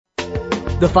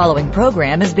The following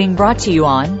program is being brought to you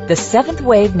on the Seventh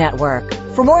Wave Network.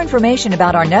 For more information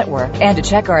about our network and to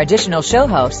check our additional show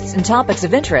hosts and topics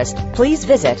of interest, please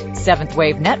visit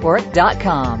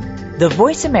seventhwavenetwork.com. The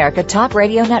Voice America Talk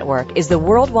Radio Network is the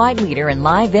worldwide leader in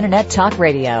live Internet talk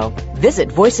radio. Visit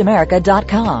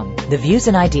voiceamerica.com. The views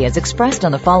and ideas expressed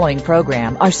on the following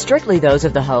program are strictly those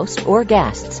of the host or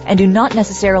guests and do not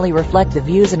necessarily reflect the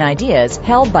views and ideas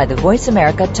held by the Voice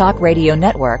America Talk Radio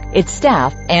Network, its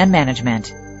staff, and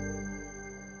management.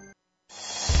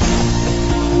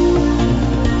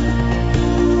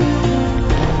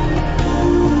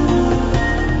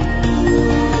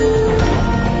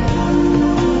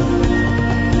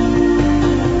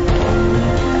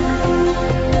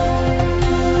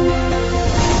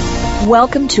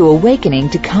 Welcome to Awakening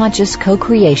to Conscious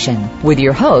Co-Creation with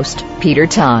your host, Peter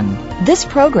Tongue. This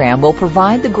program will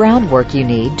provide the groundwork you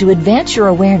need to advance your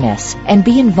awareness and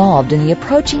be involved in the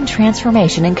approaching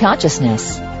transformation in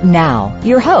consciousness. Now,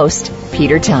 your host,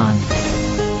 Peter Tongue.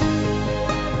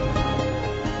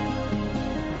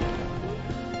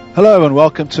 Hello and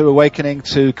welcome to Awakening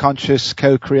to Conscious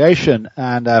Co-Creation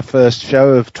and our first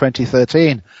show of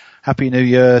 2013. Happy New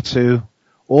Year to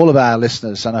all of our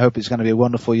listeners, and I hope it's going to be a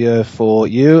wonderful year for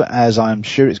you, as I'm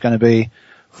sure it's going to be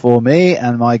for me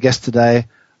and my guest today,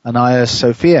 Anaiya,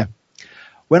 Sophia.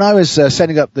 When I was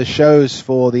setting up the shows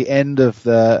for the end of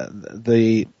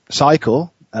the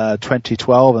cycle,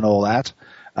 2012 and all that,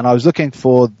 and I was looking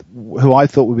for who I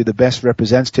thought would be the best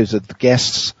representatives of the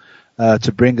guests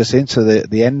to bring us into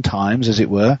the end times, as it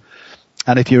were.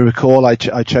 And if you recall, I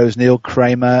chose Neil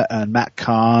Kramer and Matt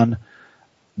Kahn,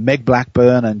 Meg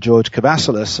Blackburn and George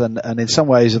Kavasilis, and in some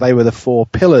ways they were the four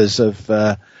pillars of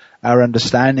our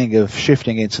understanding of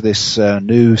shifting into this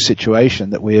new situation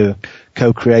that we're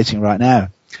co-creating right now.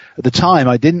 At the time,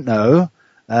 I didn't know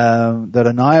that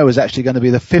Anaiya was actually going to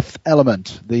be the fifth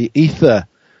element, the ether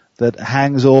that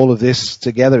hangs all of this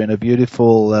together in a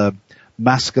beautiful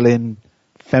masculine,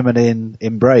 feminine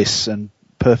embrace and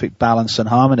perfect balance and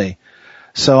harmony.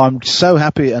 So I'm so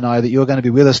happy, Anaiya, that you're going to be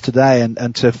with us today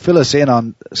and to fill us in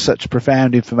on such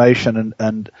profound information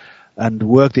and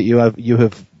work that you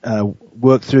have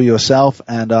worked through yourself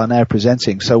and are now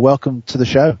presenting. So welcome to the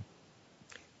show.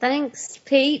 Thanks,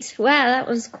 Pete. Wow, that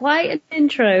was quite an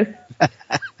intro.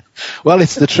 Well,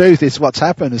 it's the truth. It's what's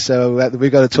happened. So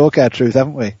we've got to talk our truth,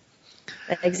 haven't we?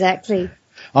 Exactly.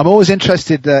 I'm always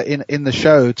interested in the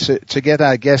show to get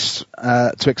our guests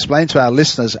to explain to our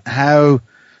listeners how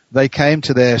they came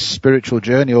to their spiritual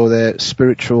journey or their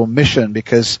spiritual mission,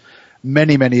 because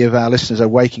many of our listeners are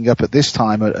waking up at this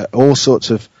time at all sorts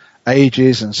of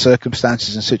ages and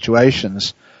circumstances and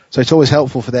situations. So it's always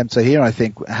helpful for them to hear, I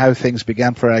think, how things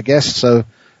began for our guests. So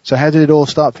how did it all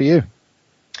start for you?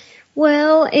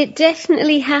 Well, it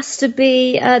definitely has to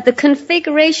be the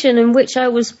configuration in which I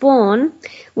was born,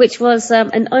 which was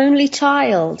an only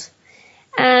child.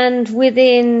 And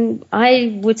within,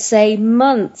 I would say,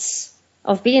 months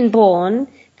of being born,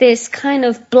 this kind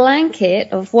of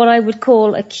blanket of what I would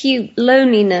call acute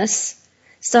loneliness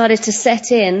started to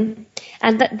set in,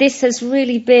 and that this has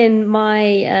really been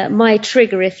my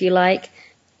trigger, if you like,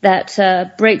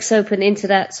 that breaks open into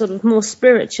that sort of more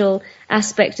spiritual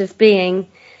aspect of being.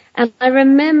 And I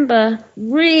remember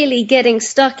really getting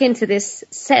stuck into this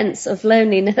sense of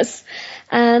loneliness,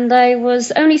 and I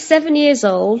was only 7 years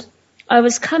old. I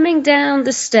was coming down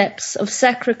the steps of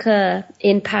Sacré-Cœur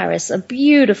in Paris, a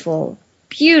beautiful,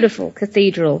 beautiful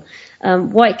cathedral,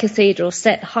 white cathedral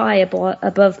set high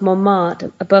above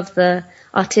Montmartre, above the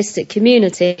artistic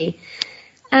community.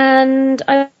 And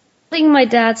I was holding my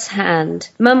dad's hand.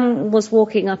 Mum was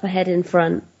walking up ahead in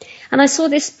front. And I saw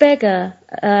this beggar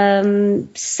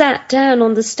sat down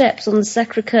on the steps on the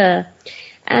Sacré-Cœur.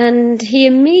 And he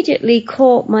immediately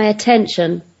caught my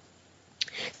attention.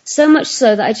 So much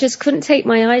so that I just couldn't take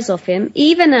my eyes off him,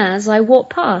 even as I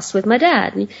walked past with my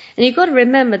dad. And you've got to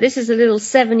remember, this is a little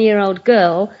 7-year-old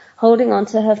girl holding on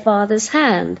to her father's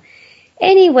hand.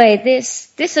 Anyway,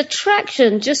 this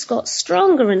attraction just got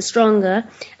stronger and stronger,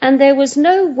 and there was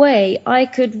no way I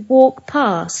could walk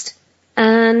past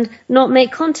and not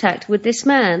make contact with this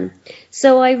man.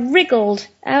 So I wriggled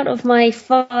out of my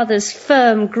father's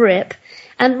firm grip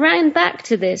and ran back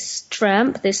to this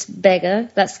tramp, this beggar.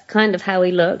 That's kind of how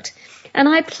he looked. And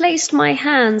I placed my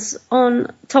hands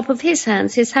on top of his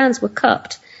hands. His hands were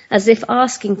cupped, as if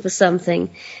asking for something.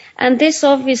 And this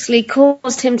obviously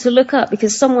caused him to look up,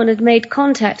 because someone had made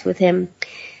contact with him.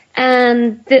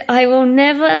 And I will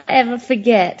never, ever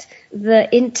forget the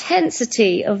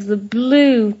intensity of the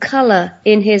blue color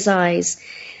in his eyes.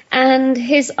 And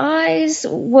his eyes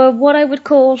were what I would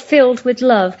call filled with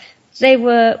love. They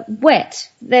were wet.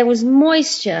 There was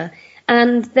moisture.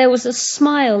 and there was a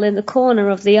smile in the corner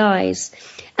of the eyes.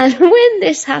 And when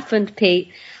this happened,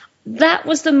 Pete, that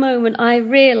was the moment I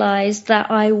realized that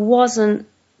I wasn't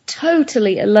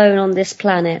totally alone on this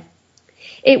planet.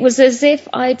 It was as if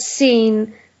I'd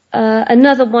seen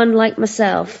another one like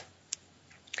myself.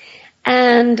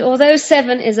 And although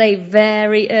 7 is a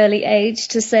very early age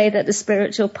to say that the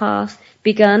spiritual path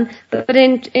begun, but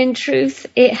in truth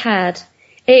it had.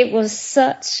 It was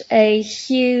such a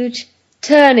huge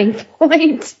turning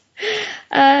point.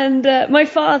 And my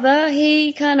father,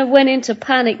 he kind of went into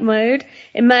panic mode,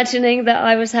 imagining that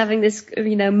I was having this,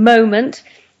 moment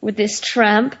with this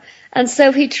tramp. And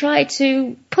so he tried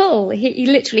to pull. He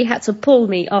literally had to pull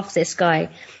me off this guy.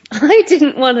 I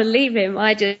didn't want to leave him.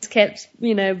 I just kept,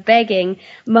 begging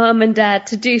Mum and Dad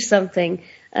to do something.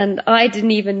 And I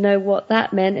didn't even know what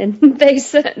that meant, and they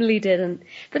certainly didn't.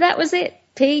 But that was it,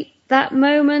 Pete. That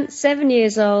moment, 7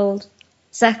 years old,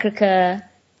 Sacré-Cœur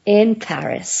in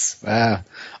Paris. Wow.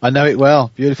 I know it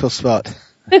well. Beautiful spot.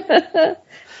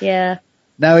 Yeah.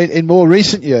 Now, in more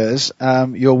recent years,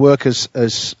 your work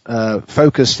has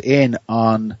focused in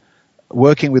on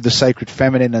working with the sacred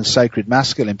feminine and sacred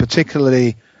masculine,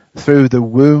 particularly through the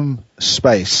womb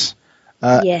space.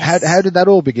 Yes. How did that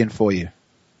all begin for you?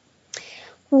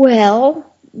 Well,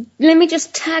 let me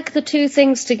just tag the two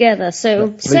things together.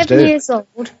 So, Please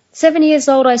 7 years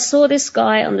old, I saw this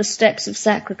guy on the steps of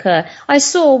Sacré-Cœur. I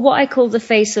saw what I call the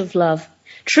face of love,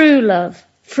 true love,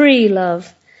 free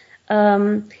love.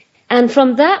 And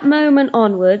from that moment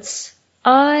onwards,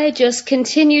 I just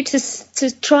continued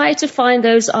to try to find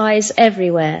those eyes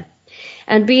everywhere.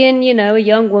 And being, a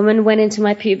young woman, went into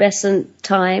my pubescent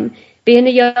time, being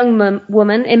a young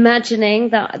woman, imagining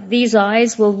that these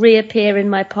eyes will reappear in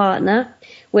my partner,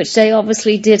 which they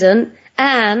obviously didn't.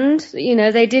 And,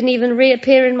 they didn't even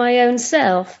reappear in my own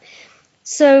self.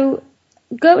 So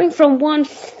going from one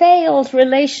failed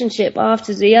relationship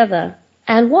after the other,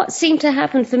 and what seemed to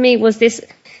happen for me was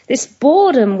this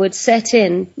boredom would set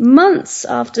in months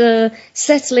after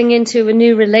settling into a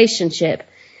new relationship.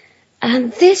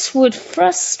 And this would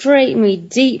frustrate me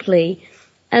deeply.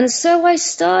 And so I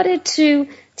started to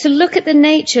look at the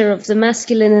nature of the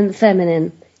masculine and the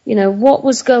feminine. What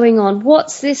was going on?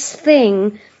 What's this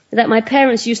thing that my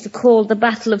parents used to call the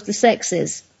battle of the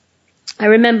sexes? I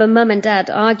remember Mum and Dad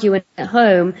arguing at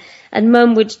home, and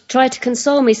Mum would try to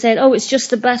console me, saying, "Oh, it's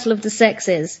just the battle of the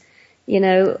sexes.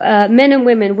 Men and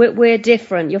women, we're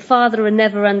different. Your father will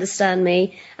never understand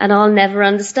me, and I'll never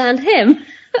understand him."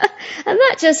 And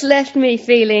that just left me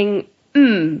feeling,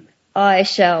 I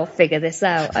shall figure this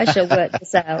out. I shall work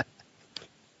this out.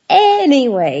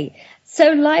 Anyway,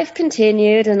 so life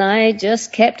continued, and I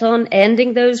just kept on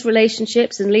ending those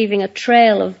relationships and leaving a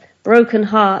trail of broken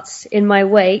hearts in my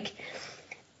wake.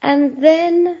 And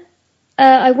then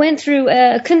I went through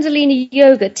a Kundalini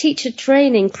yoga teacher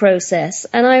training process,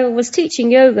 and I was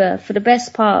teaching yoga for the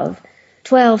best part of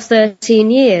 12,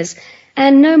 13 years.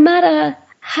 And no matter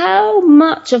how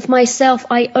much of myself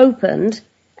I opened,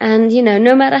 and,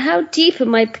 no matter how deep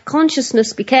my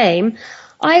consciousness became,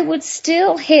 I would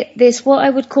still hit this, what I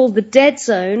would call the dead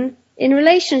zone in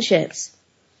relationships.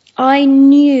 I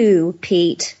knew,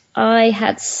 Pete, I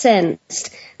had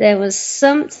sensed there was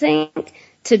something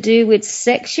to do with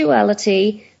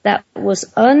sexuality that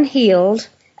was unhealed,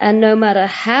 and no matter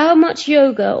how much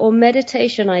yoga or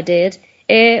meditation I did,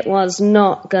 it was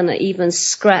not going to even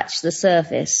scratch the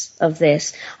surface of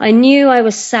this. I knew I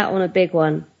was sat on a big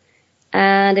one,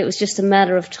 and it was just a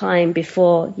matter of time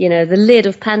before, the lid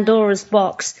of Pandora's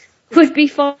box would be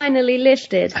finally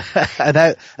lifted.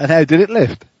 And how did it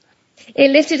lift?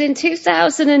 It lifted in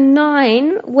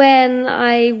 2009 when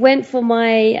I went for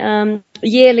my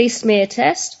yearly smear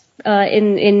test.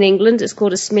 In England, it's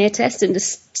called a smear test. In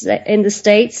the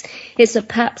States, it's a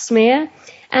pap smear.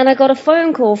 And I got a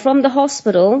phone call from the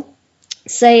hospital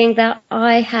saying that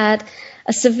I had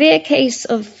a severe case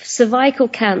of cervical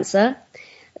cancer,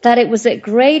 that it was at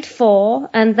grade 4,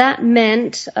 and that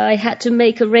meant I had to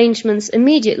make arrangements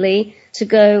immediately to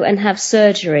go and have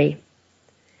surgery.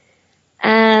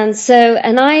 And so,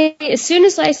 as soon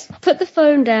as I put the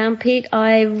phone down, Pete,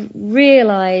 I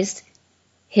realized,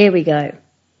 here we go.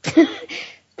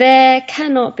 There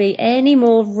cannot be any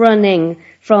more running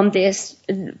from this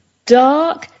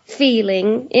dark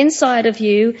feeling inside of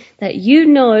you that you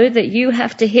know that you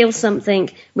have to heal something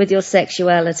with your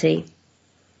sexuality.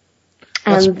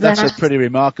 That's a pretty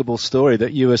remarkable story,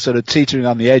 that you were sort of teetering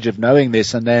on the edge of knowing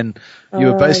this, and then you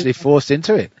were basically forced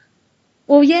into it.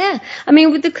 Well, yeah. I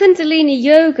mean, with the Kundalini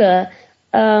yoga,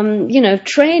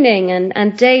 training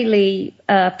and daily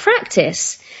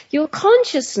practice, your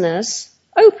consciousness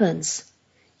opens.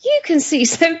 you can see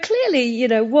so clearly,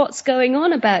 what's going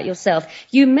on about yourself.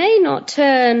 You may not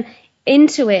turn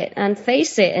into it and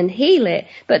face it and heal it,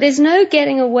 but there's no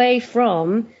getting away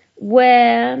from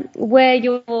where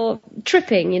you're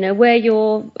tripping, where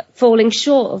you're falling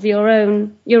short of your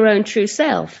own true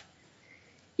self.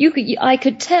 I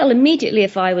could tell immediately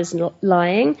if I was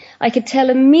lying. I could tell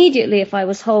immediately if I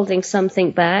was holding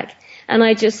something back, and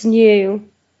I just knew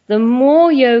the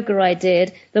more yoga I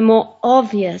did, the more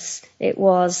obvious it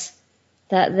was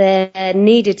that there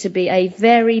needed to be a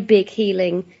very big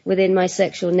healing within my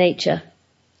sexual nature.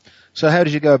 So how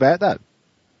did you go about that?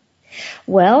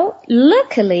 Well,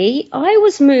 luckily, I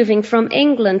was moving from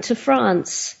England to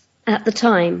France at the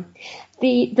time.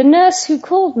 The nurse who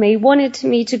called me wanted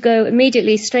me to go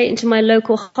immediately straight into my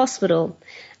local hospital.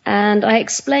 And I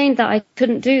explained that I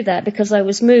couldn't do that because I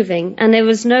was moving, and there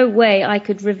was no way I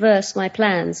could reverse my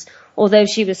plans, although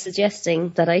she was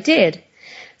suggesting that I did.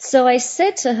 So I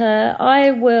said to her,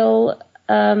 I will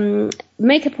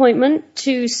make appointment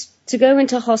to go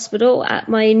into hospital at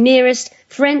my nearest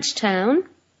French town,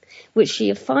 which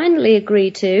she finally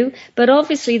agreed to, but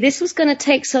obviously this was going to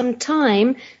take some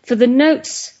time for the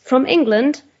notes from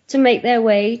England to make their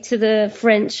way to the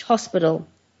French hospital.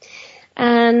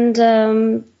 And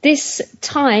this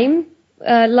time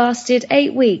lasted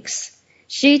 8 weeks.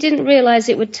 She didn't realize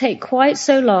it would take quite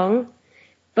so long,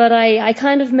 but I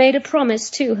kind of made a promise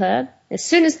to her. As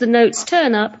soon as the notes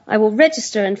turn up, I will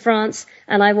register in France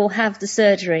and I will have the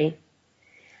surgery.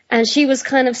 And she was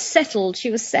kind of settled.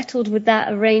 She was settled with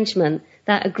that arrangement,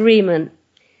 that agreement.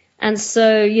 And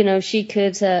so, she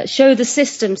could show the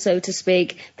system, so to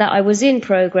speak, that I was in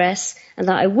progress and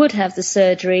that I would have the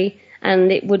surgery,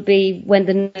 and it would be when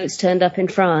the notes turned up in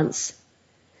France.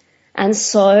 And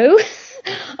so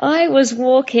I was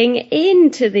walking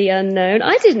into the unknown.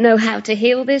 I didn't know how to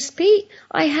heal this, Pete.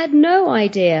 I had no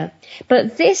idea.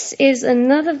 But this is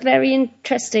another very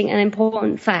interesting and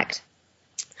important fact.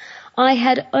 I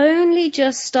had only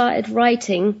just started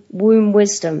writing Womb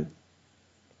Wisdom.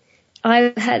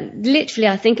 I had literally,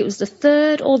 I think it was the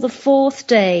 3rd or the 4th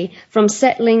day from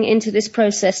settling into this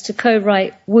process to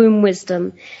co-write Womb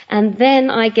Wisdom. And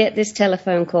then I get this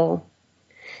telephone call.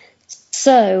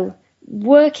 So,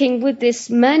 working with this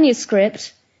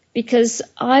manuscript, because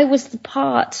I was the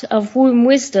part of Womb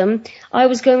Wisdom, I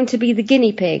was going to be the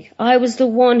guinea pig. I was the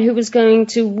one who was going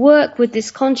to work with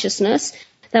this consciousness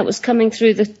that was coming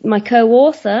through my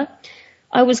co-author.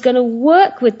 I was going to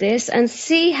work with this and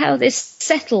see how this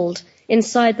settled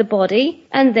inside the body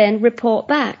and then report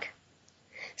back.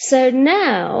 So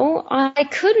now I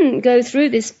couldn't go through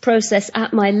this process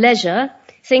at my leisure,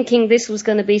 thinking this was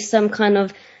going to be some kind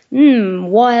of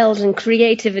wild and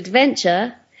creative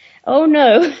adventure. Oh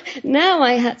no, now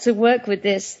I had to work with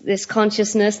this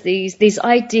consciousness, these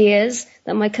ideas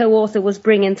that my co-author was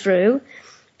bringing through,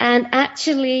 and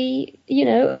actually,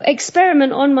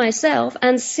 experiment on myself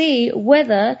and see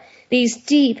whether these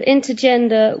deep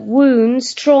intergender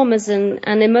wounds, traumas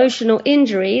and emotional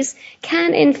injuries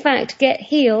can in fact get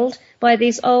healed by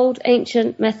these old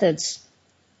ancient methods.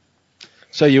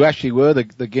 So you actually were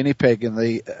the guinea pig in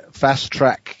the fast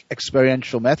track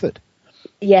experiential method.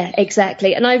 Yeah,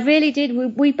 exactly. And I really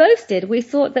did. We both did. We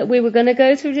thought that we were going to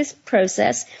go through this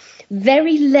process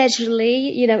very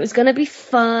leisurely. It was going to be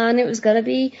fun. It was going to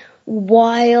be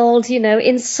wild,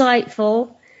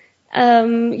 insightful.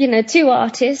 2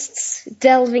 artists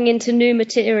delving into new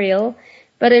material.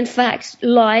 But in fact,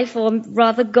 life, or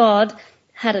rather God,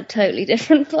 had a totally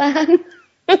different plan.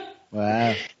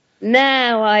 Wow.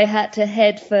 Now I had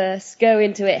to go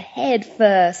into it head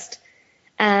first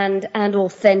and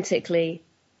authentically,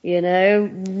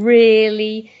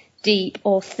 really deep,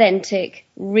 authentic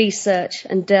research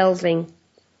and delving.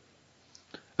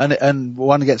 And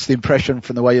one gets the impression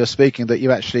from the way you're speaking that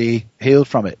you actually healed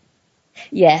from it.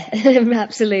 Yeah,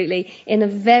 absolutely. In a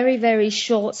very, very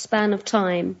short span of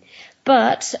time.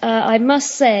 But I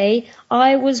must say,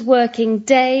 I was working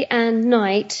day and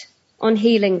night on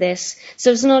healing this.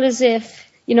 So it's not as if,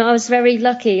 I was very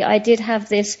lucky. I did have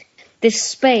this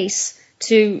space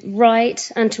to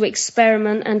write and to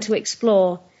experiment and to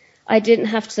explore. I didn't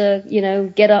have to,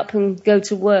 get up and go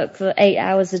to work for 8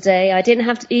 hours a day. I didn't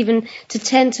have to even to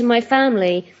tend to my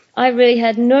family. I really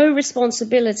had no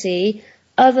responsibility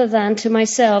other than to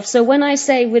myself. So when I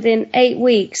say within 8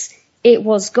 weeks it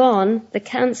was gone, the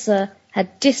cancer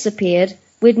had disappeared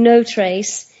with no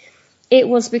trace, it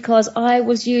was because I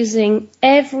was using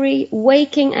every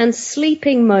waking and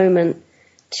sleeping moment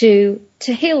to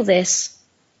heal this.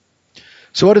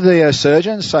 So what did the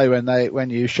surgeons say when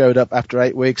you showed up after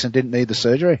 8 weeks and didn't need the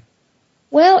surgery?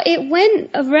 Well, it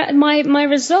went around, my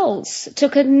results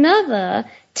took another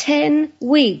 10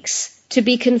 weeks to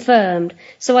be confirmed.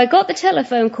 So I got the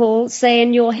telephone call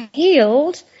saying you're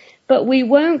healed, but we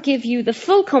won't give you the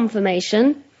full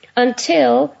confirmation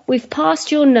until we've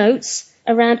passed your notes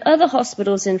around other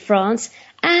hospitals in France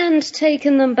and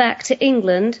taken them back to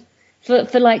England for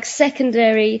like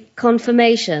secondary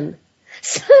confirmation.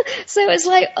 So it's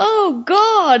like, oh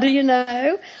God,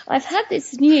 I've had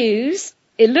this news.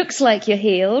 It looks like you're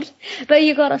healed, but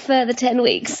you got a further 10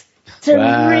 weeks to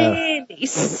really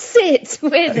sit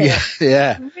with it.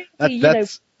 Yeah. Really,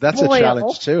 That's a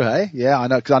challenge too, hey? Yeah, I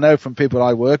know, because I know from people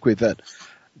I work with that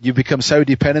you become so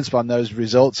dependent upon those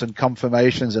results and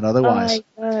confirmations and otherwise.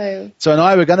 I know. So,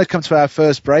 Anaiya, we're going to come to our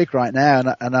first break right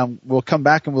now, and we'll come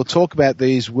back and we'll talk about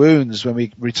these wounds when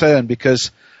we return,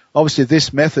 because obviously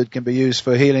this method can be used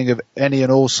for healing of any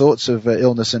and all sorts of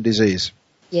illness and disease.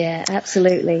 Yeah,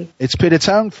 absolutely. It's Peter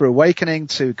Tongue for Awakening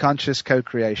to Conscious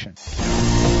Co-Creation.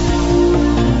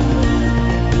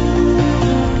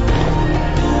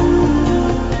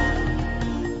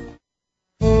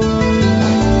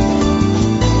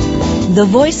 The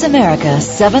Voice America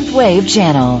 7th Wave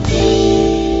Channel.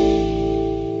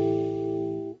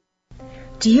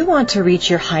 Do you want to reach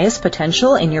your highest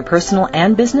potential in your personal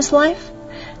and business life?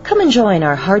 Come and join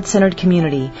our heart-centered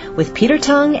community with Peter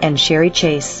Tongue and Sherry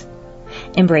Chase.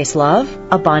 Embrace love,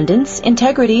 abundance,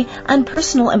 integrity, and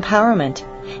personal empowerment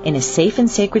in a safe and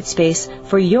sacred space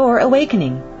for your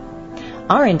awakening.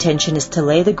 Our intention is to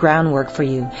lay the groundwork for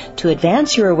you to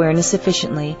advance your awareness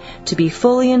efficiently, to be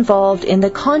fully involved in the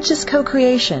conscious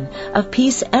co-creation of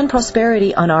peace and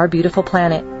prosperity on our beautiful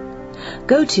planet.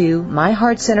 Go to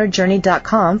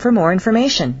myheartcenteredjourney.com for more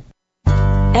information.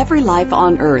 Every life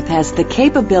on Earth has the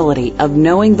capability of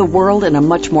knowing the world in a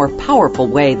much more powerful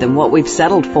way than what we've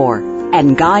settled for.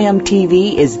 And Gaiam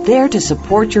TV is there to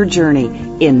support your journey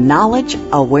in knowledge,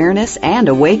 awareness, and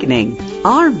awakening.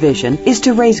 Our vision is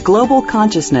to raise global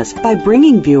consciousness by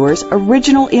bringing viewers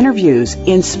original interviews,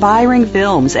 inspiring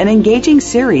films, and engaging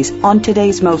series on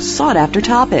today's most sought-after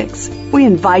topics. We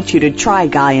invite you to try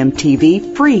Gaiam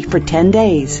TV free for 10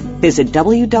 days. Visit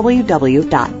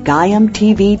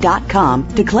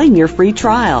www.gaiamtv.com to claim your free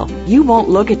trial. You won't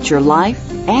look at your life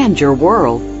and your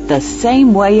world the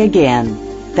same way again.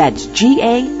 That's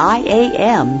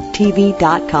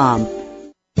GAIAMTV.com.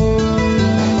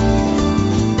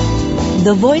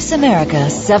 The Voice America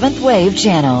 7th Wave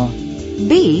Channel.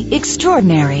 Be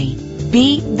extraordinary.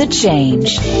 Be the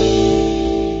change.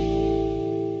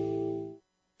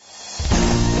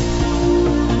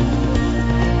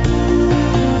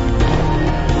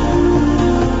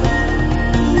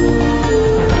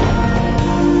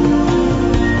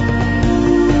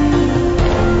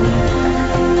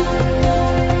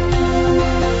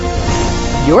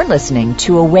 You're listening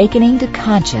to Awakening to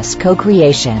Conscious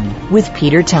Co-Creation with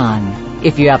Peter Tongue.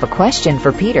 If you have a question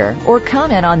for Peter or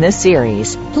comment on this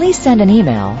series, please send an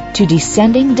email to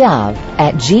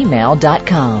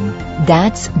descendingdove@gmail.com.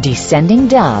 That's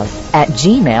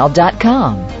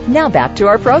descendingdove@gmail.com. Now back to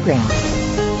our program.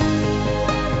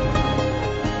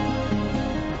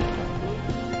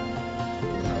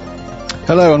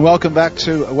 Hello and welcome back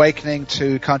to Awakening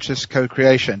to Conscious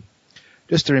Co-Creation.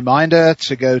 Just a reminder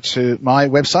to go to my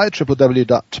website,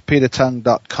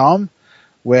 www.petertongue.com,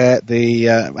 where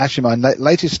actually my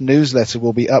latest newsletter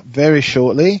will be up very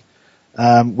shortly,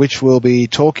 which will be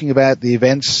talking about the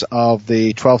events of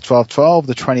the 12-12-12,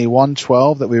 the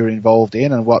 21-12 that we were involved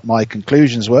in and what my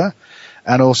conclusions were,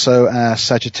 and also our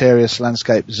Sagittarius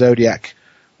Landscape Zodiac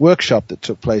workshop that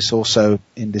took place also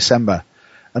in December.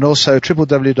 And also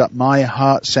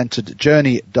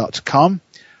www.myheartcenteredjourney.com,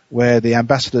 where the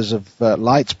Ambassadors of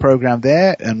Light program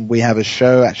there, and we have a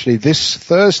show actually this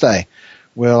Thursday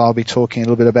where I'll be talking a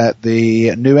little bit about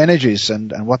the new energies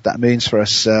and what that means for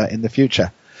us in the future.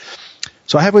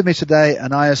 So I have with me today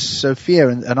Anaiya Sophia,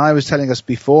 and I was telling us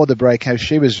before the break how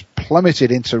she was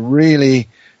plummeted into really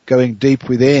going deep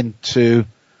within to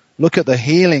look at the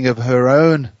healing of her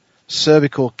own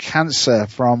cervical cancer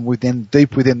from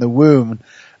deep within the womb.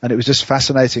 And it was just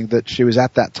fascinating that she was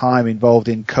at that time involved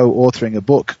in co-authoring a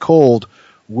book called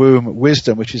Womb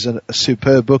Wisdom, which is a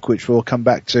superb book which we'll come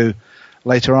back to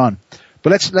later on.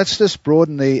 But let's just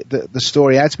broaden the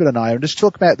story out a bit, Anaiya, and just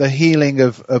talk about the healing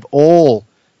of all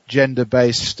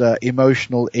gender-based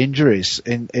emotional injuries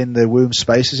in the womb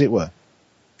space, as it were.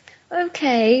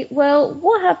 Okay, well,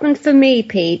 what happened for me,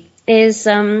 Pete, is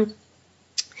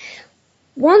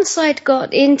once I'd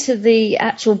got into the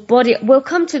actual body, we'll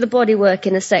come to the body work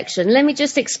in a section. Let me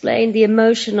just explain the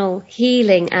emotional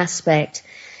healing aspect.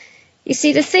 You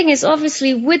see, the thing is,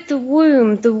 obviously, with the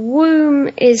womb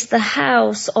is the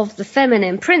house of the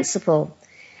feminine principle.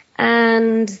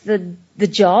 And the the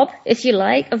job, if you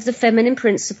like, of the feminine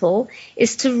principle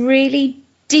is to really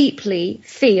deeply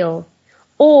feel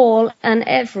all and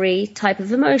every type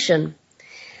of emotion.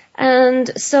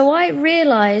 And so I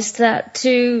realized that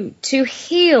to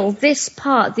heal this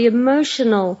part, the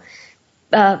emotional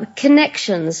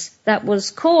connections that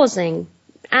was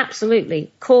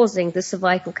absolutely causing the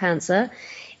cervical cancer,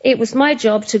 it was my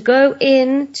job to go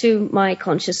into my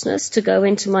consciousness, to go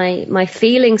into my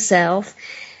feeling self,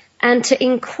 and to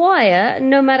inquire,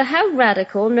 no matter how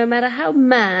radical, no matter how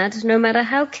mad, no matter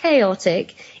how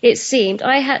chaotic it seemed,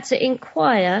 I had to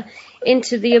inquire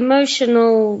into the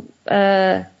emotional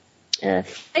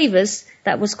flavors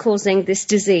that was causing this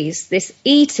disease, this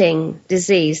eating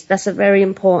disease. That's a very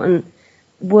important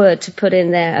word to put in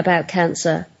there about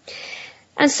cancer.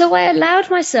 And so I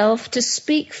allowed myself to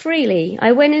speak freely.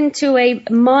 I went into a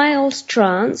mild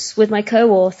trance with my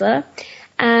co-author,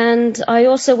 and I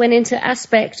also went into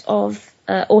aspect of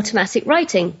automatic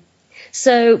writing.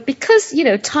 So because,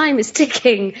 time is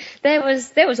ticking, there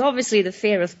was obviously the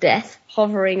fear of death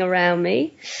hovering around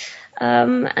me.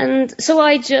 And so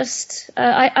I just,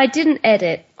 I didn't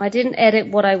edit. I didn't edit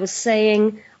what I was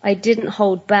saying. I didn't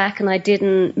hold back, and I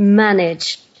didn't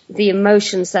manage the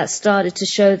emotions that started to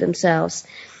show themselves.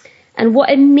 And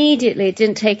what immediately, it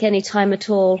didn't take any time at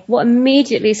all, what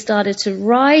immediately started to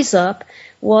rise up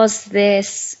was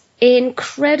this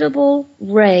incredible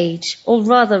rage, or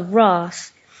rather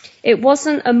wrath. It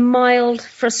wasn't a mild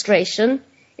frustration.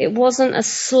 It wasn't a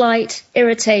slight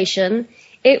irritation.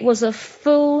 It was a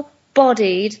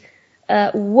full-bodied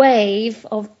wave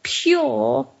of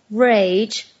pure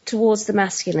rage towards the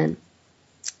masculine.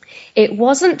 It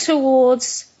wasn't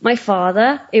towards my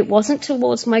father. It wasn't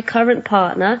towards my current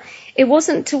partner. It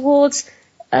wasn't towards,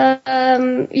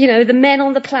 the men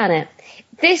on the planet.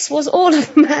 This was all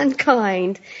of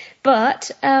mankind,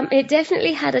 but it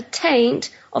definitely had a taint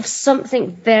of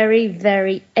something very,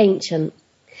 very ancient.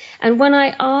 And when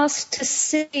I asked to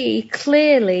see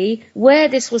clearly where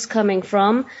this was coming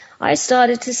from, I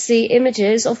started to see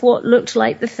images of what looked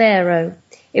like the pharaoh.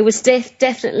 It was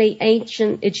definitely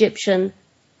ancient Egyptian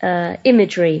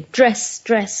imagery,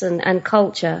 dress and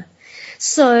culture.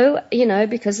 So,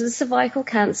 because of the cervical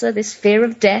cancer, this fear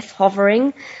of death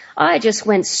hovering, I just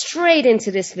went straight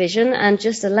into this vision and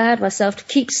just allowed myself to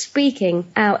keep speaking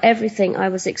out everything I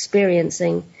was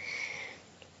experiencing.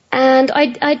 And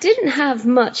I didn't have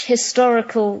much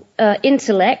historical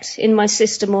intellect in my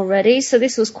system already, so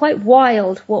this was quite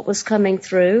wild what was coming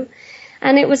through.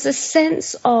 And it was a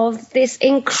sense of this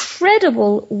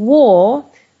incredible war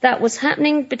that was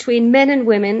happening between men and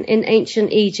women in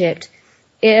ancient Egypt.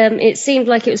 It seemed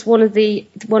like it was one of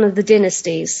the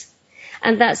dynasties.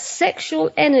 And that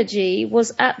sexual energy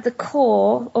was at the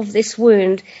core of this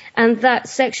wound. And that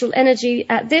sexual energy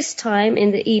at this time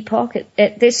in the epoch,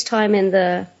 at this time in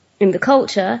the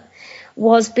culture,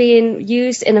 was being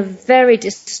used in a very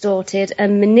distorted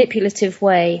and manipulative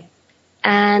way.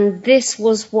 And this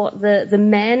was what the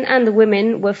men and the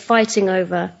women were fighting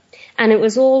over. And it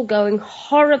was all going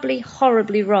horribly,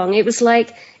 horribly wrong. It was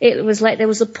like there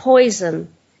was a poison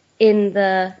in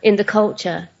the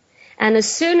culture. And as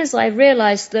soon as I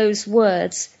realized those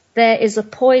words, there is a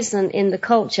poison in the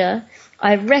culture,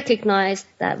 I recognized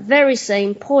that very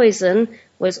same poison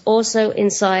was also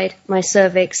inside my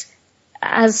cervix,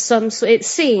 it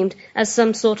seemed as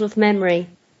some sort of memory.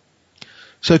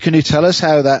 So can you tell us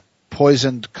how that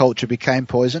poisoned culture became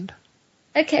poisoned?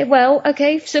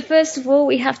 Okay. So first of all,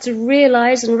 we have to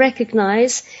realize and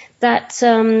recognize that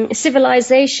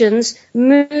civilizations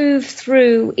move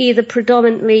through either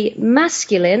predominantly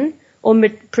masculine or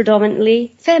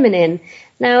predominantly feminine.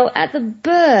 Now, at the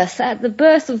birth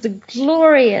of the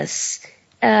glorious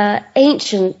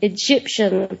ancient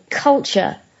Egyptian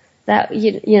culture that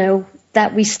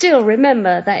that we still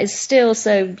remember, that is still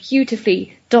so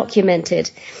beautifully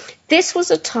documented. This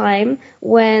was a time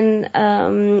when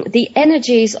the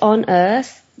energies on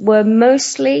Earth were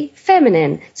mostly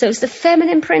feminine. So it's the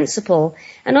feminine principle.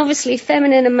 And obviously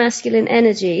feminine and masculine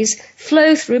energies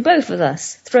flow through both of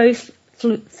us,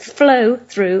 flow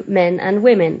through men and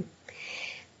women.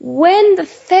 When the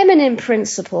feminine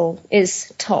principle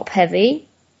is top heavy,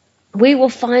 we will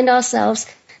find ourselves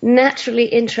naturally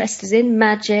interested in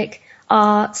magic,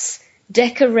 arts,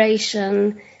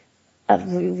 decoration,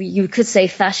 you could say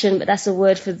fashion, but that's a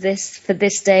word for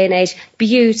this day and age,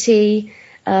 beauty,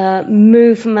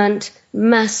 movement,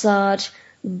 massage,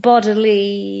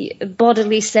 bodily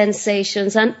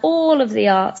sensations, and all of the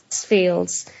arts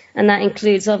fields. And that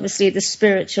includes obviously the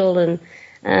spiritual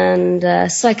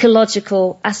and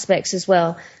psychological aspects as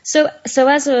well. So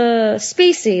as a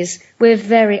species, we're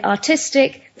very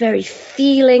artistic, very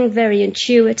feeling, very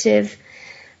intuitive.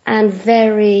 and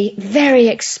very, very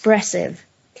expressive.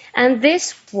 And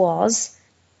this was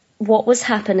what was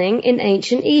happening in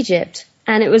ancient Egypt.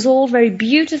 And it was all very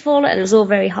beautiful, and it was all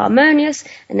very harmonious,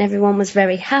 and everyone was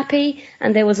very happy,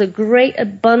 and there was a great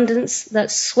abundance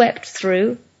that swept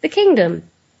through the kingdom.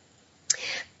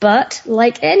 But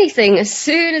like anything, as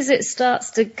soon as it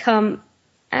starts to come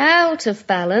out of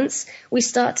balance, we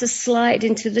start to slide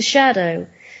into the shadow.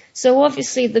 So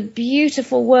obviously the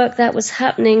beautiful work that was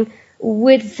happening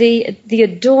with the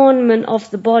adornment of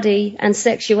the body and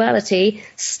sexuality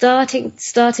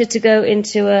started to go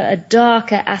into a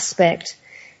darker aspect.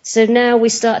 So now we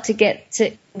start to get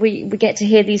to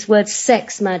hear these words,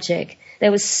 sex magic.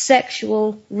 There was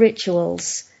sexual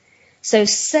rituals. So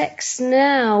sex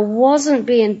now wasn't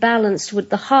being balanced with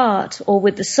the heart or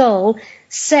with the soul.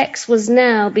 Sex was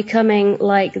now becoming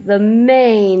like the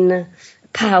main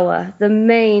power, the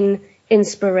main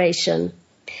inspiration.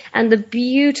 And the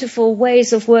beautiful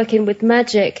ways of working with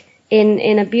magic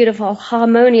in a beautiful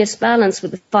harmonious balance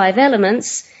with the 5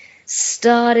 elements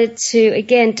started to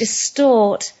again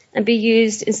distort and be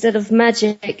used instead of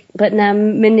magic, but now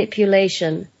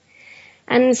manipulation.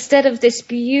 And instead of this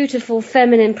beautiful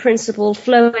feminine principle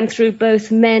flowing through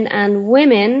both men and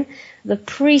women, the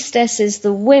priestesses,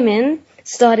 the women,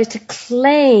 started to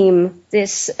claim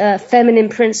this feminine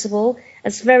principle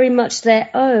as very much their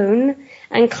own,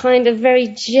 and kind of very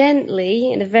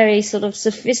gently, in a very sort of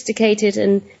sophisticated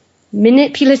and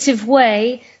manipulative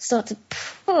way, start to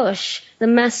push the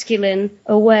masculine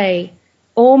away,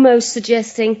 almost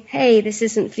suggesting, hey, this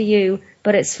isn't for you,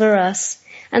 but it's for us.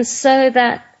 And so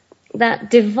that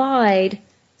divide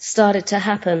started to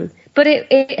happen. But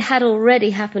it had already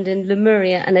happened in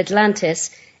Lemuria and Atlantis.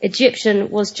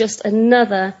 Egyptian was just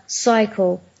another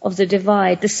cycle of the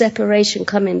divide, the separation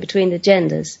coming between the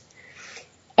genders.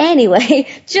 Anyway,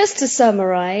 just to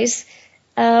summarize,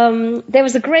 there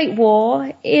was a great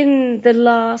war in the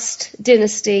last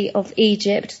dynasty of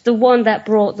Egypt, the one that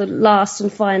brought the last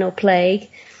and final plague,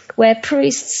 where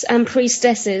priests and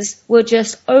priestesses were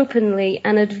just openly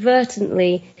and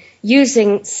advertently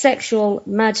using sexual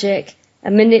magic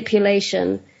and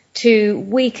manipulation to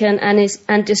weaken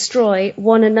and destroy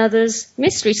one another's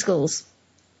mystery schools.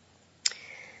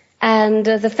 And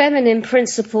the feminine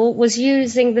principle was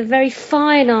using the very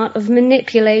fine art of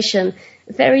manipulation,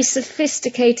 very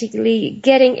sophisticatedly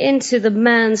getting into the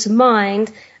man's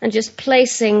mind and just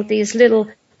placing these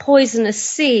little poisonous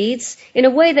seeds in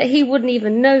a way that he wouldn't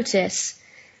even notice.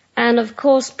 And of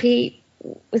course, Pete,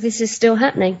 this is still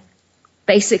happening.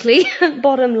 Basically,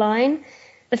 bottom line,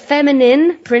 the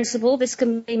feminine principle, this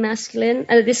can be masculine,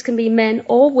 this can be men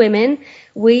or women,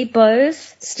 we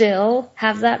both still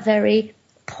have that very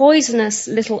poisonous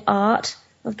little art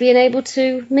of being able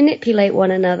to manipulate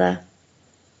one another.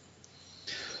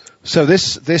 So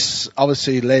this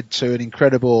obviously led to an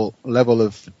incredible level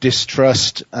of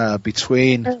distrust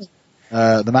between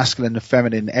the masculine and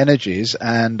feminine energies,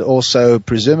 and also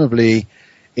presumably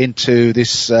into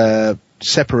this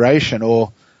separation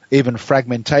or even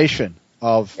fragmentation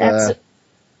of... That's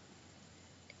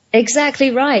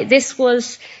exactly right.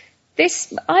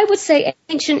 I would say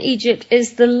ancient Egypt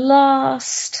is the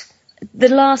last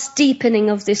deepening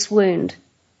of this wound.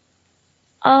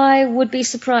 I would be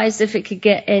surprised if it could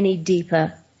get any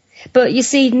deeper. But you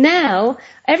see, now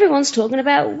everyone's talking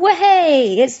about,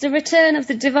 hey, it's the return of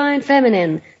the divine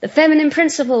feminine. The feminine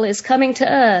principle is coming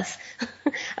to earth.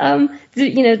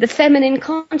 The feminine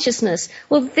consciousness.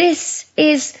 Well, this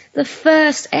is the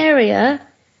first area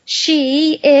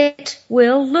it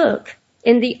will look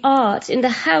in the art, in the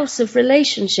house of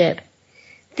relationship.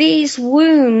 These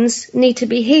wounds need to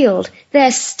be healed. They're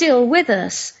still with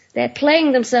us. They're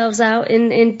playing themselves out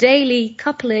in daily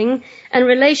coupling and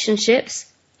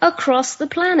relationships across the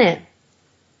planet.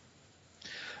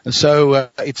 And so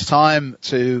it's time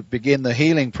to begin the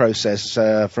healing process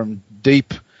from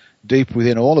deep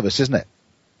within all of us, isn't it?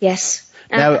 Yes,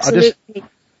 now, absolutely.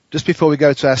 Just before we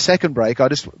go to our second break,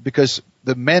 because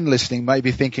the men listening may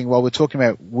be thinking, well, we're talking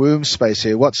about womb space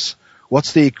here. What's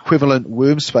the equivalent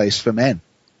womb space for men?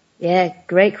 Yeah,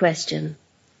 great question.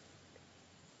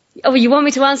 Oh, you want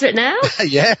me to answer it now?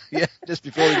 yeah, just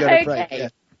before we go to break. Yeah.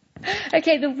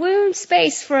 Okay, the womb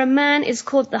space for a man is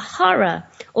called the hara,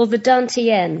 or the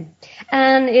dantian,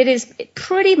 and it is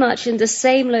pretty much in the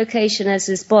same location as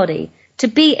his body. To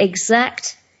be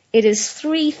exact, it is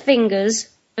 3 fingers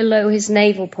below his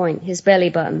navel point, his belly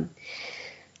button.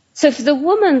 So for the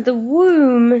woman, the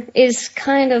womb is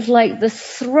kind of like the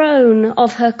throne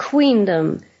of her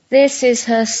queendom. This is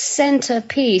her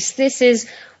centerpiece. This is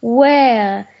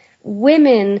where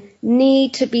women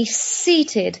need to be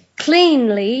seated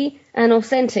cleanly and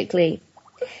authentically.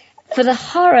 For the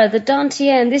horror, the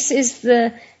Dantian, this is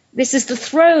the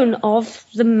throne of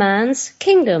the man's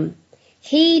kingdom.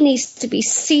 He needs to be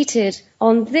seated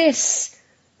on this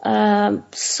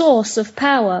source of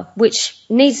power, which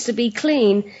needs to be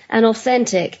clean and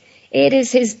authentic. It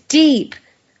is his deep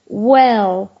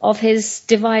well of his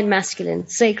divine masculine,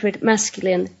 sacred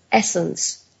masculine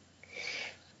essence.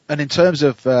 And in terms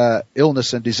of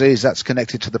illness and disease, that's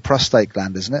connected to the prostate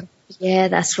gland, isn't it? Yeah,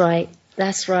 that's right.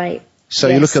 That's right. So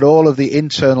yes. You look at all of the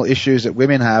internal issues that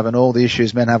women have and all the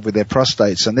issues men have with their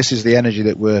prostates, and this is the energy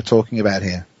that we're talking about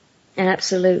here.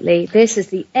 Absolutely. This is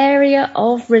the area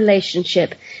of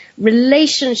relationship.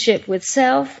 Relationship with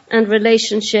self and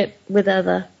relationship with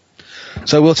other.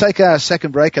 So we'll take our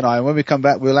second break, and when we come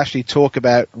back, we'll actually talk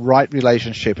about right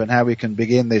relationship and how we can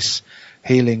begin this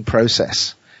healing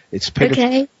process. It's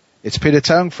Peter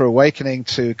Tongue for Awakening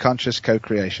to Conscious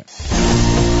Co-Creation.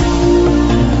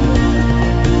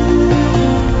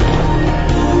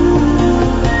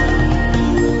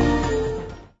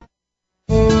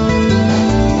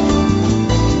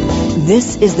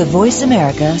 This is the Voice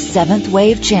America 7th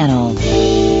Wave Channel.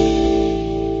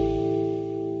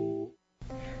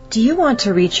 Do you want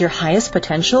to reach your highest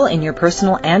potential in your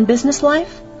personal and business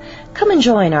life? Come and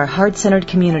join our heart-centered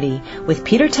community with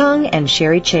Peter Tongue and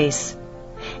Sherry Chase.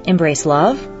 Embrace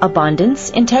love, abundance,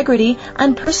 integrity,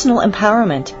 and personal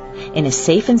empowerment in a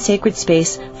safe and sacred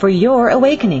space for your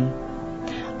awakening.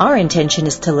 Our intention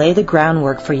is to lay the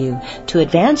groundwork for you to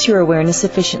advance your awareness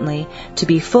sufficiently to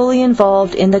be fully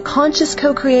involved in the conscious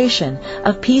co-creation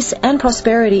of peace and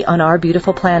prosperity on our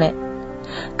beautiful planet.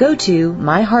 Go to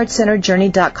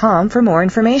myheartcenteredjourney.com for more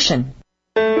information.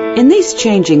 In these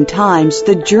changing times,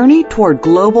 the journey toward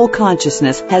global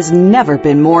consciousness has never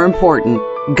been more important.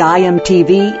 Gaiam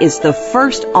TV is the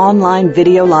first online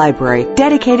video library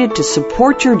dedicated to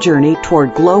support your journey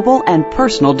toward global and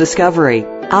personal discovery.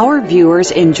 Our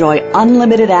viewers enjoy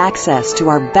unlimited access to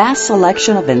our vast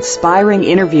selection of inspiring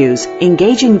interviews,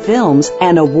 engaging films,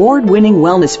 and award-winning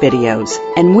wellness videos.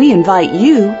 And we invite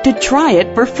you to try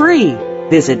it for free.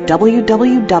 Visit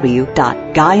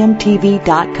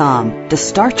www.gaiamtv.com to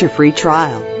start your free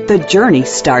trial. The journey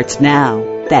starts now.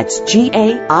 That's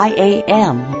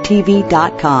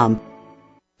GAIAMTV.com.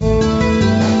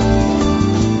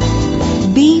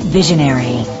 Be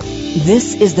visionary.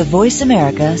 This is the Voice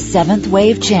America 7th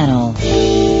Wave Channel.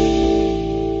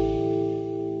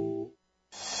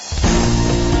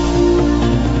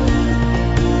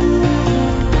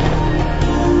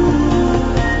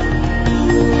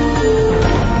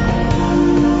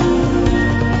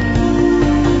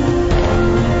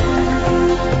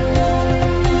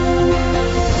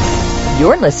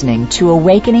 You're listening to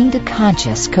Awakening to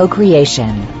Conscious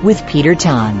Co-Creation with Peter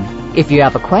Tongue. If you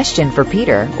have a question for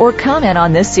Peter or comment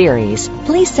on this series,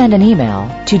 please send an email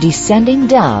to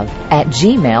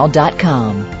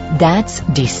descendingdove@gmail.com. That's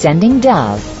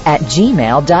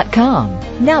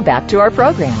descendingdove@gmail.com. Now back to our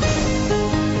program.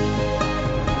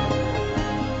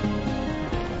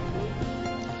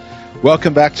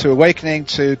 Welcome back to Awakening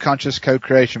to Conscious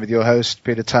Co-Creation with your host,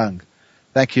 Peter Tongue.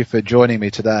 Thank you for joining me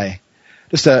today.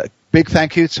 Just a big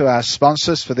thank you to our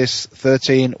sponsors for this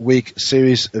 13-week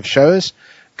series of shows.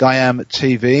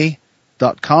 GaiamTV.com,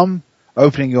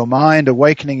 Opening Your Mind,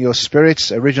 Awakening Your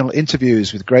Spirits, original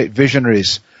interviews with great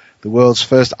visionaries, the world's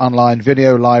first online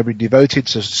video library devoted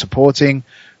to supporting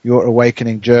your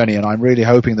awakening journey. And I'm really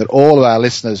hoping that all of our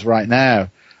listeners right now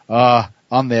are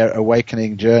on their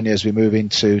awakening journey as we move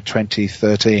into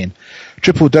 2013.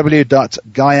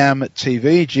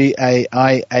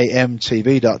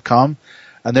 www.gaiamtv.com.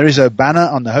 And there is a banner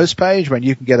on the host page when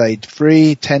you can get a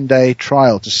free 10-day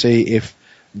trial to see if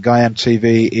Gaiam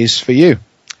TV is for you.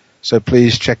 So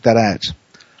please check that out.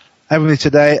 I have with me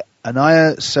today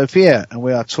Anaiya, Sophia, and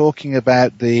we are talking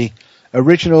about the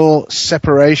original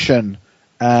separation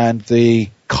and the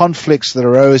conflicts that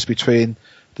arose between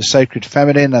the sacred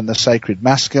feminine and the sacred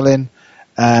masculine.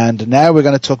 And now we're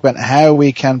going to talk about how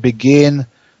we can begin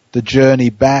the journey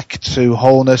back to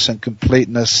wholeness and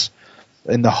completeness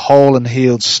in the whole and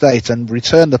healed state and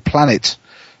return the planet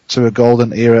to a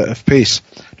golden era of peace.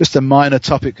 Just a minor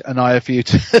topic, Anaiya, for you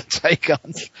to take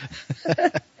on.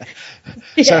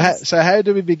 Yes. So how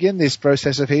do we begin this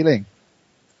process of healing?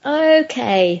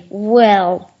 Okay,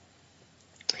 well,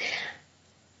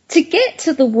 to get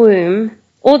to the womb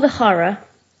or the horror,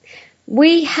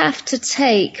 we have to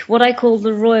take what I call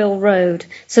the royal road.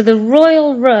 So the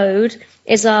royal road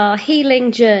is our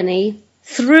healing journey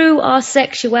through our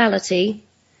sexuality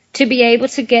to be able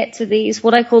to get to these,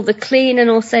 what I call the clean and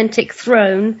authentic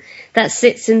throne that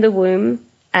sits in the womb.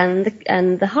 and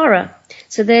the horror.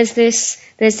 So there's this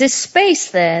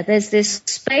space there. There's this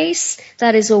space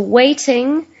that is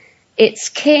awaiting its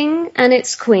king and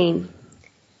its queen.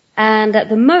 And at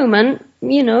the moment,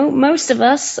 most of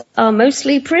us are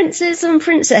mostly princes and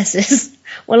princesses.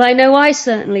 Well, I know I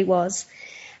certainly was.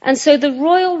 And so the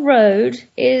Royal Road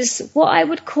is what I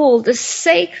would call the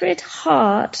sacred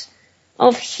heart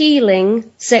of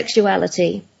healing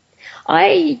sexuality.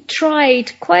 I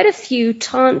tried quite a few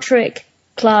tantric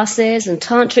classes and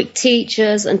tantric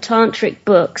teachers and tantric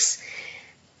books.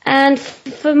 And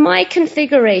for my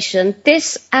configuration,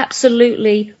 this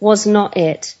absolutely was not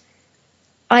it.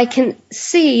 I can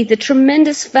see the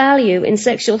tremendous value in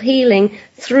sexual healing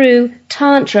through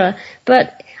Tantra,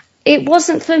 but it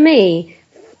wasn't for me.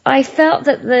 I felt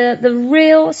that the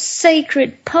real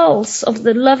sacred pulse of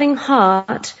the loving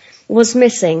heart was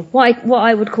missing, what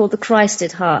I would call the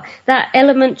Christed heart. That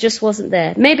element just wasn't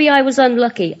there. Maybe I was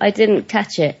unlucky, I didn't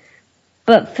catch it.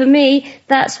 But for me,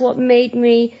 that's what made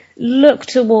me look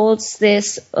towards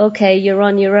this, okay, you're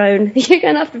on your own, you're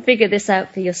going to have to figure this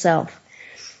out for yourself.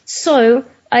 So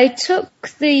I took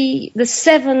the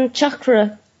 7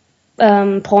 chakra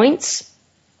points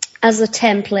as a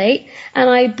template, and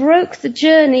I broke the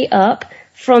journey up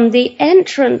from the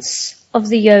entrance of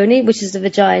the yoni, which is the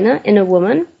vagina in a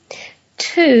woman,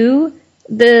 to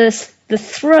the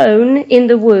throne in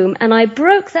the womb. And I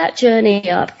broke that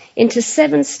journey up into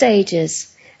 7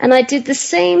 stages. And I did the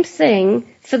same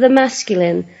thing for the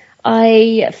masculine.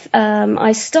 I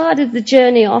started the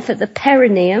journey off at the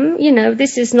perineum.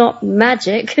 This is not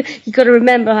magic. You've got to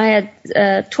remember I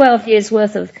had 12 years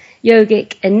worth of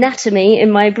yogic anatomy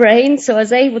in my brain, so I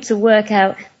was able to work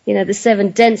out, the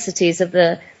 7 densities of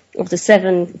the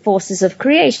 7 forces of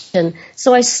creation.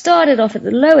 So I started off at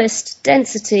the lowest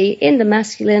density in the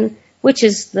masculine, which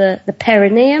is the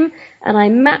perineum, and I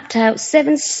mapped out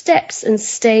 7 steps and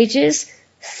stages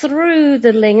through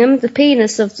the lingam, the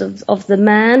penis of the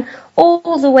man,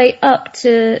 all the way up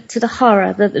to the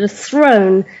hara, the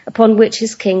throne upon which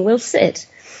his king will sit.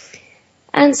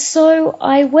 And so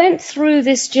I went through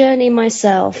this journey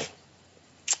myself,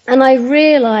 and I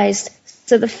realized,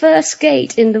 so the first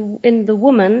gate in the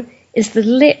woman is the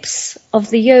lips of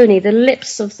the yoni, the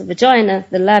lips of the vagina,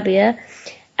 the labia.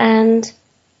 And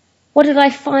what did I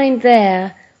find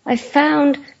there? I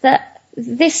found that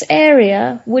this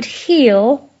area would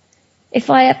heal if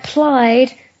I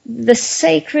applied the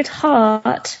sacred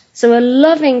heart, so a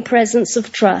loving presence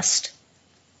of trust.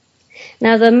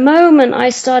 Now, the moment I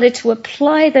started to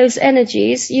apply those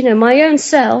energies, my own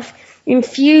self,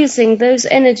 infusing those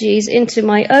energies into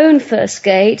my own first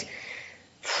gate,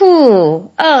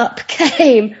 up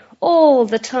came all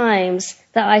the times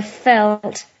that I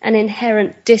felt an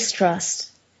inherent distrust.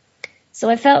 So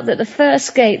I felt that the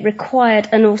first gate required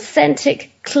an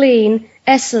authentic, clean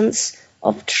essence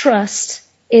of trust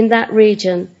in that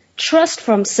region. Trust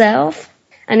from self,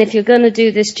 and if you're going to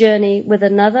do this journey with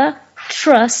another,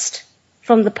 trust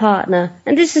from the partner.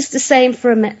 And this is the same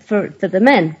for the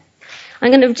men.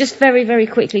 I'm going to just very, very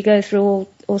quickly go through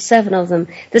all 7 of them.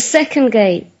 The second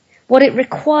gate, what it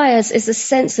requires is a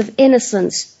sense of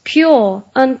innocence, pure,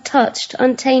 untouched,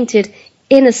 untainted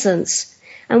innocence.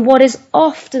 And what is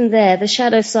often there, the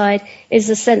shadow side, is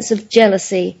a sense of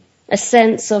jealousy, a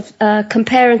sense of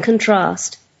compare and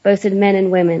contrast, both in men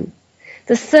and women.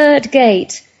 The third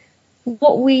gate,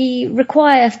 what we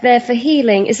require there for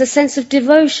healing is a sense of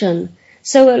devotion.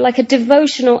 So like a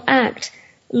devotional act,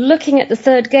 looking at the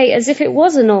third gate as if it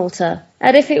was an altar,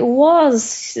 and if it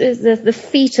was the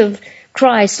feet of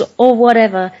Christ or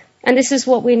whatever. And this is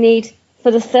what we need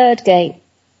for the third gate.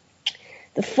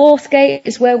 The fourth gate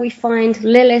is where we find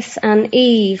Lilith and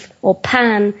Eve, or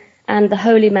Pan and the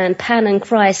holy man, Pan and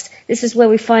Christ. This is where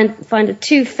we find the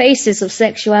 2 faces of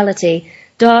sexuality,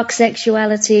 dark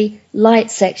sexuality,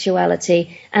 light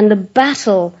sexuality, and the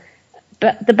battle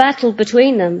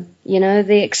between them,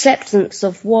 the acceptance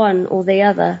of one or the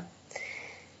other.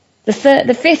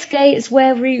 The fifth gate is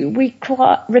where we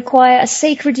require a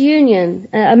sacred union,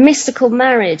 a mystical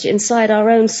marriage inside our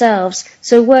own selves.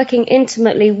 So working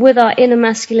intimately with our inner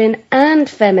masculine and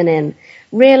feminine,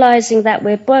 realizing that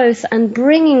we're both, and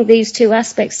bringing these 2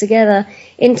 aspects together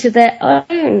into their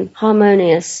own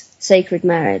harmonious sacred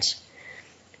marriage.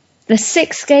 The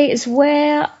sixth gate is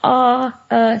where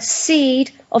our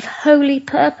seed of holy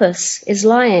purpose is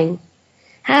lying.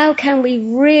 How can we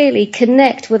really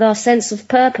connect with our sense of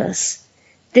purpose?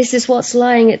 This is what's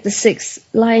lying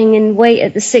in wait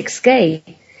at the sixth gate.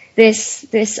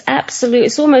 This absolute,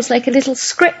 it's almost like a little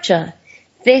scripture.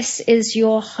 This is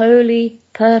your holy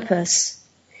purpose.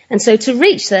 And so to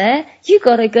reach there, you've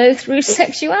got to go through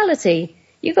sexuality.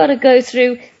 You've got to go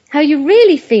through how you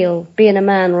really feel being a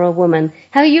man or a woman,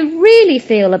 how you really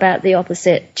feel about the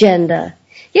opposite gender.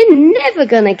 You're never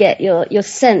going to get your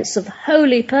sense of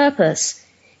holy purpose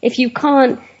if you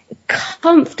can't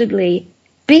comfortably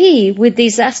be with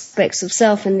these aspects of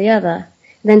self and the other.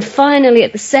 Then finally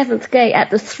at the seventh gate, at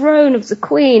the throne of the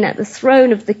Queen, at the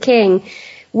throne of the King,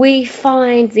 we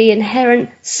find the inherent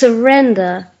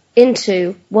surrender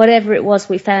into whatever it was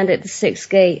we found at the sixth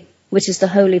gate, which is the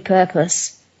holy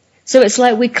purpose. So it's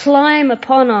like we climb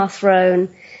upon our throne,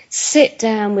 sit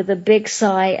down with a big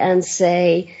sigh and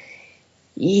say,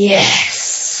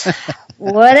 yes,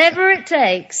 whatever it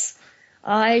takes,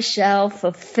 I shall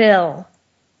fulfill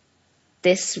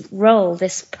this role,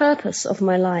 this purpose of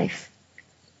my life.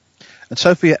 And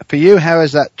Sophia, for you, how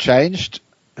has that changed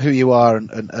who you are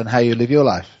and how you live your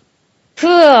life?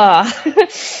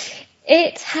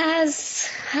 It has,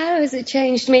 how has it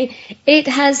changed me? It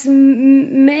has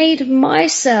made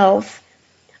myself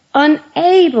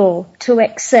unable to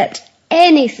accept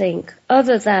anything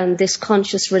other than this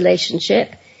conscious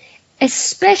relationship,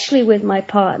 especially with my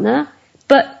partner,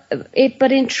 but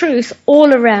in truth,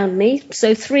 all around me,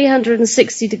 so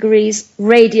 360 degrees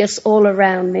radius all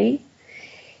around me.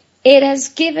 It has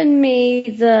given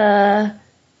me the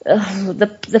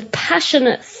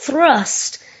passionate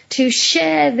thrust to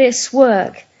share this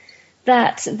work,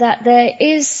 that there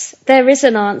is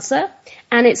an answer,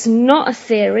 and it's not a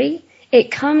theory.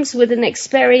 It comes with an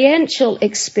experiential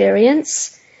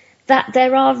experience, that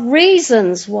there are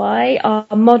reasons why our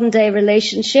modern day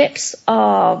relationships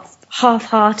are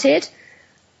half-hearted,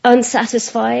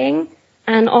 unsatisfying,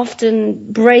 and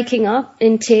often breaking up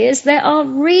in tears. There are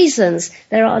reasons.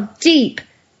 There are deep,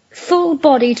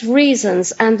 full-bodied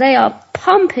reasons, and they are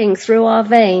pumping through our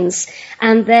veins,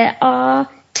 and there are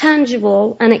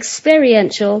tangible and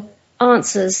experiential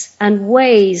answers and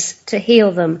ways to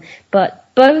heal them.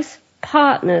 But both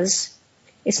partners,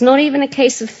 it's not even a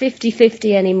case of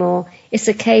 50-50 anymore. It's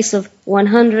a case of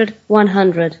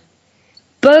 100-100.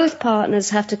 Both partners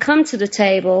have to come to the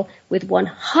table with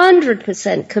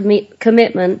 100%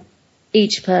 commitment,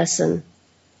 each person.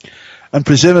 And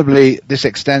presumably this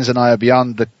extends, Anaiya,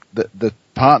 beyond the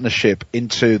partnership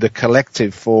into the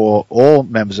collective for all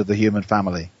members of the human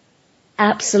family.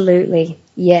 Absolutely,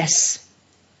 yes.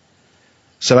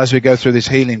 So as we go through this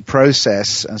healing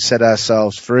process and set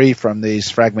ourselves free from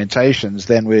these fragmentations,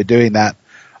 then we're doing that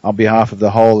on behalf of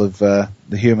the whole of the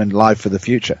human life for the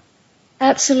future.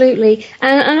 Absolutely.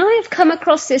 And I have come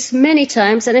across this many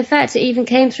times, and in fact it even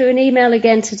came through an email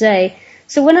again today.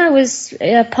 So when I was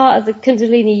part of the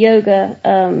Kundalini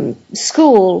Yoga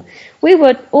school, we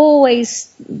were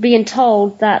always being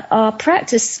told that our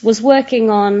practice was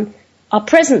working on our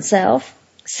present self,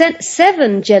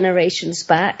 7 generations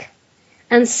back,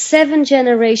 and 7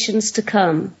 generations to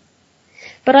come.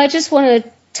 But I just want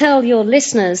to tell your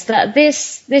listeners that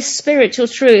this spiritual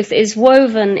truth is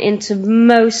woven into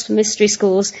most mystery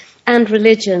schools and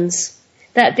religions.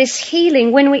 That this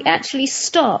healing, when we actually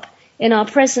stop in our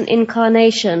present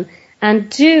incarnation and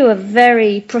do a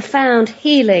very profound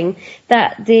healing,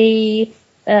 that the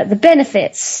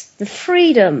benefits, the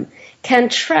freedom, can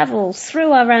travel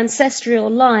through our ancestral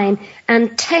line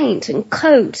and taint and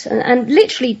coat and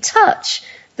literally touch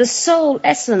the soul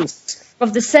essence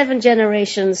of the 7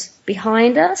 generations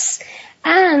behind us,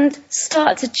 and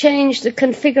start to change the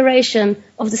configuration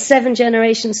of the 7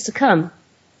 generations to come.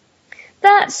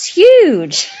 That's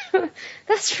huge.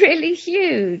 That's really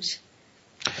huge.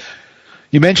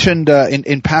 You mentioned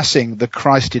in passing the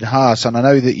Christ in heart, and I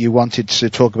know that you wanted to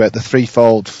talk about the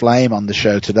threefold flame on the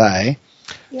show today.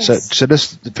 Yes. So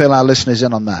just fill our listeners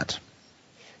in on that.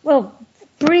 Well,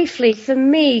 briefly, for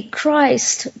me,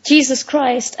 Christ, Jesus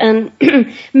Christ and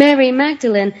Mary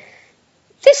Magdalene,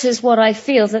 this is what I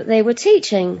feel that they were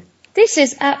teaching. This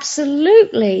is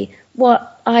absolutely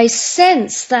what I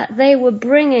sense that they were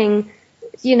bringing,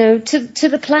 to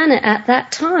the planet at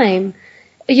that time.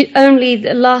 Only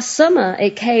last summer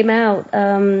it came out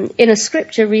in a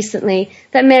scripture recently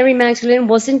that Mary Magdalene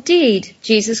was indeed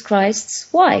Jesus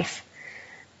Christ's wife,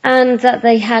 and that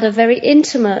they had a very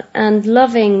intimate and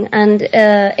loving and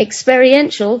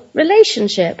experiential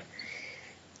relationship.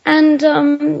 And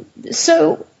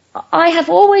so I have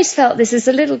always felt this as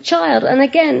a little child, and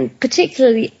again,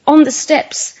 particularly on the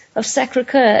steps of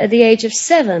Sacré-Cœur at the age of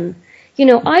 7.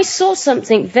 I saw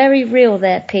something very real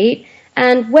there, Pete,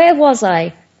 and where was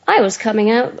I? I was coming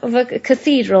out of a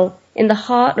cathedral in the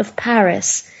heart of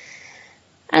Paris.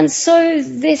 And so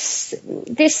this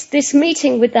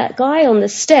meeting with that guy on the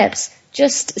steps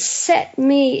just set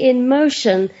me in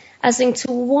motion, as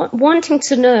into wanting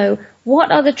to know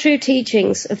what are the true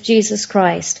teachings of Jesus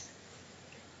Christ.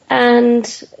 And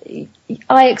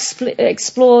I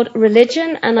explored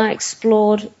religion, and I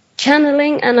explored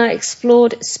channeling, and I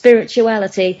explored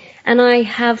spirituality, and I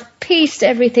have pieced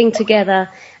everything together,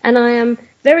 and I am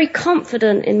very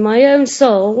confident in my own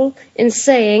soul in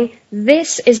saying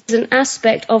this is an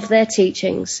aspect of their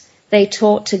teachings. They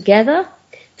taught together.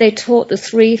 They taught the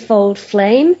threefold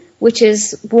flame, which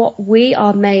is what we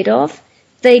are made of.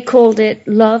 They called it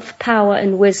love, power,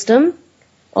 and wisdom.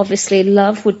 Obviously,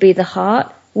 love would be the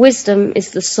heart, wisdom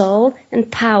is the soul,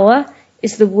 and power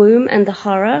is the womb and the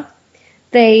hara.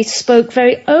 They spoke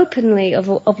very openly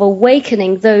of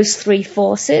awakening those three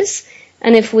forces.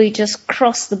 And if we just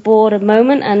cross the board a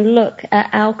moment and look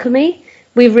at alchemy,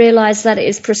 we realize that it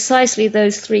is precisely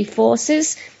those three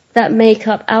forces that make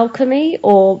up alchemy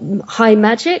or high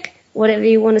magic, whatever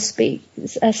you want to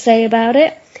say about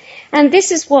it. And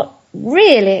this is what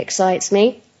really excites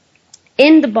me.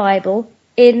 In the Bible,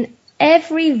 in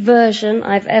every version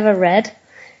I've ever read,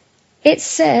 it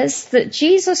says that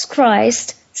Jesus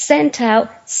Christ sent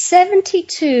out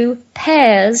 72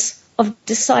 pairs of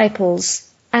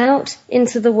disciples out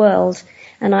into the world.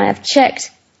 And I have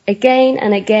checked again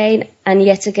and again and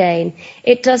yet again.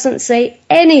 It doesn't say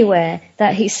anywhere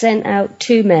that he sent out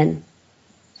 2 men.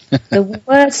 The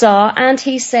words are, and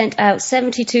he sent out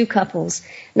 72 couples.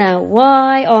 Now,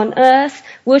 why on earth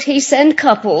would he send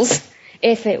couples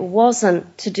if it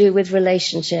wasn't to do with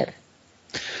relationship?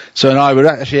 So, Anaiya, we're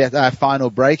actually at our final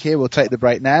break here. We'll take the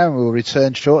break now and we'll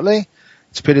return shortly.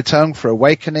 It's Peter Tongue for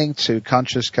Awakening to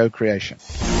Conscious Co-Creation.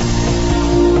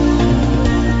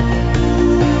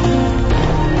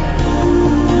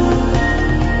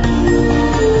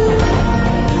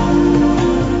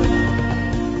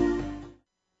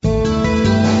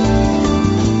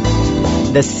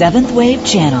 The Seventh Wave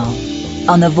Channel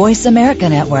on the Voice America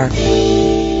Network.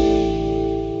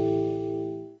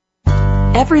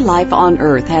 Every life on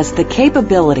Earth has the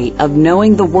capability of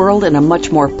knowing the world in a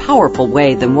much more powerful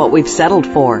way than what we've settled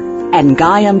for. And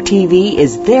Gaiam TV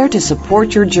is there to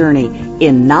support your journey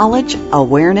in knowledge,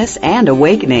 awareness, and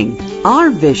awakening.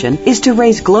 Our vision is to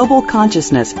raise global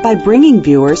consciousness by bringing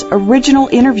viewers original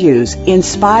interviews,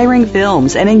 inspiring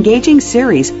films, and engaging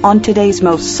series on today's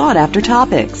most sought-after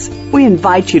topics. We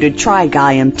invite you to try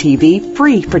Gaiam TV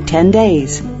free for 10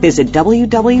 days. Visit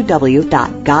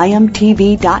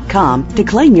www.gaiamtv.com to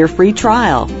claim your free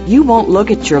trial. You won't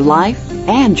look at your life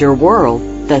and your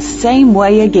world the same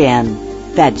way again.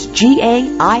 That's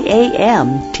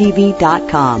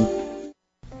GAIAMTV.com.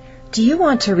 Do you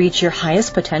want to reach your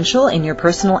highest potential in your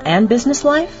personal and business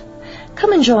life?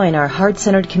 Come and join our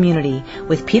heart-centered community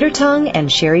with Peter Tongue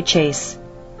and Sherry Chase.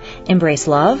 Embrace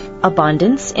love,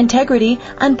 abundance, integrity,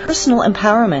 and personal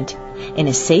empowerment in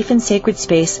a safe and sacred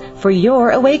space for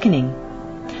your awakening.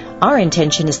 Our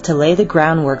intention is to lay the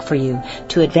groundwork for you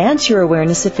to advance your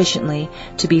awareness sufficiently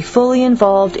to be fully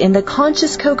involved in the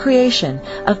conscious co-creation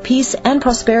of peace and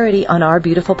prosperity on our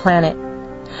beautiful planet.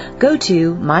 Go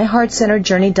to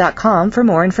myheartcenteredjourney.com for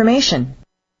more information.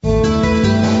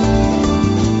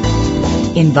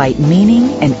 Invite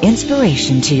meaning and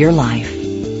inspiration to your life.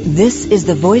 This is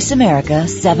the Voice America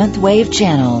Seventh Wave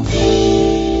Channel.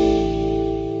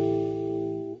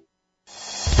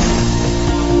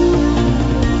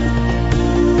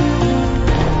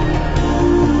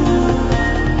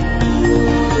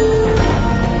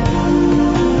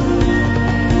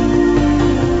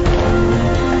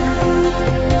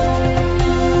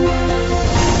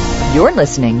 You're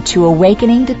listening to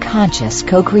Awakening to Conscious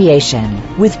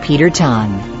Co-Creation with Peter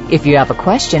Tongue. If you have a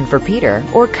question for Peter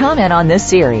or comment on this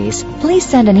series, please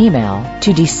send an email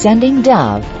to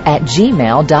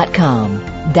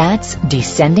descendingdove@gmail.com. That's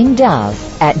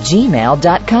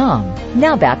descendingdove@gmail.com.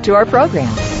 Now back to our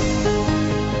program.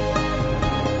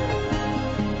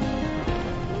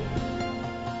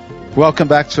 Welcome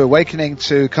back to Awakening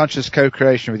to Conscious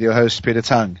Co-Creation with your host, Peter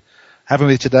Tongue. Having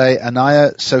with today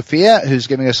Anaiya Sophia, who's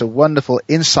giving us a wonderful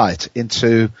insight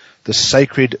into the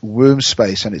sacred womb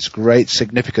space and its great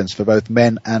significance for both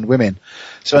men and women.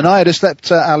 So Anaiya, just let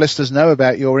our listeners know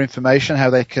about your information, how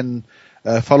they can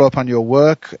follow up on your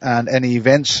work and any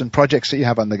events and projects that you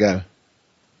have on the go.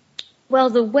 Well,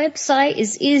 the website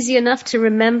is easy enough to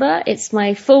remember. It's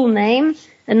my full name,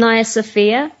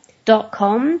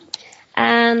 AnaiyaSophia.com.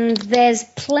 And there's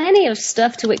plenty of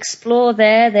stuff to explore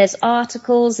there. There's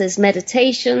articles, there's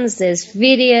meditations, there's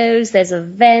videos, there's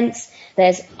events,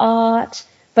 there's art.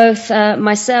 Both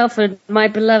myself and my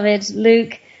beloved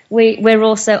Luke, we're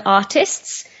also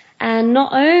artists. And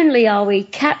not only are we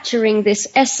capturing this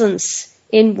essence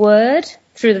in word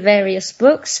through the various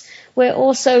books, we're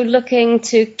also looking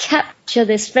to capture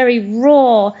this very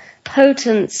raw,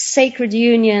 potent, sacred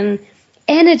union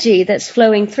energy that's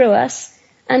flowing through us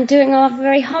and doing our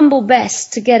very humble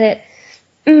best to get it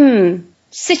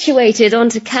situated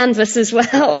onto canvas as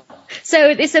well. So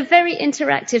it's a very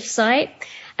interactive site,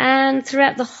 and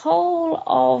throughout the whole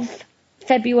of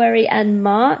February and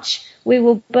March, we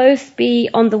will both be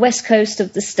on the west coast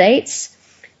of the States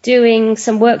doing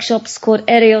some workshops called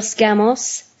Erios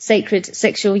Gamos, Sacred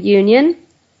Sexual Union.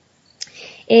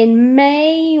 In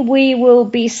May, we will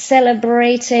be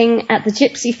celebrating at the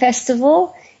Gypsy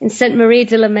Festival in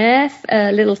Sainte-Marie-de-la-Mer,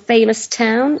 a little famous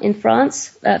town in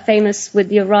France, famous with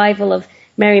the arrival of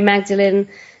Mary Magdalene,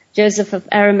 Joseph of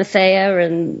Arimathea,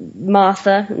 and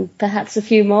Martha, and perhaps a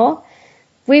few more.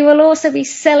 We will also be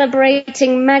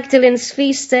celebrating Magdalene's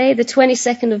feast day, the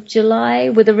 22nd of July,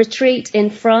 with a retreat in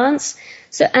France.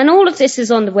 So, and all of this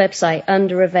is on the website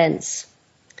under events.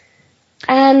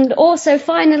 And also,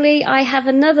 finally, I have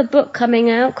another book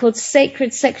coming out called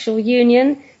Sacred Sexual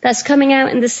Union. That's coming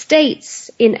out in the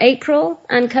States in April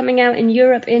and coming out in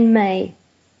Europe in May.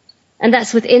 And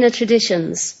that's with Inner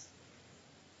Traditions.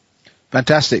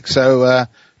 Fantastic. So,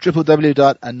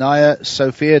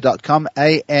 www.anaiyasophia.com,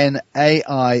 ANAIYA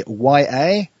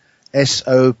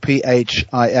SOPHIA,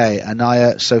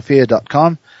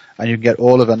 AnaiyaSophia.com, and you can get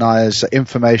all of Anaiya's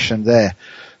information there.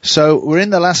 So we're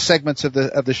in the last segment of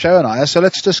the show, Anaiya. So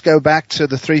let's just go back to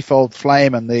the threefold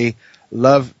flame and the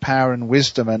love, power, and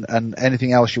wisdom, and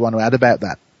anything else you want to add about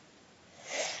that.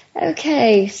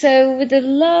 Okay, so with the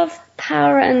love,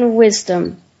 power, and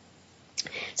wisdom.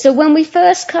 So when we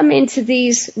first come into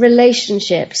these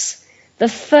relationships, the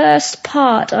first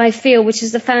part, I feel, which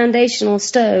is the foundational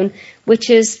stone, which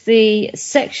is the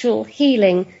sexual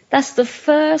healing, that's the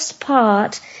first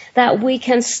part that we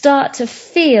can start to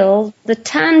feel the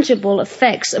tangible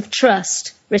effects of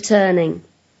trust returning.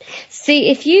 See,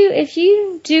 if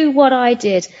you do what I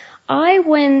did, I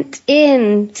went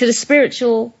into the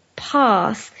spiritual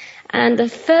path, and the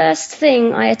first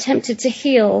thing I attempted to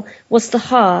heal was the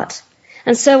heart.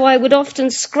 And so I would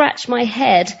often scratch my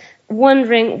head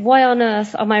wondering, why on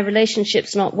earth are my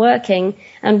relationships not working?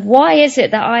 And why is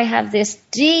it that I have this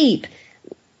deep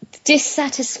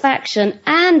dissatisfaction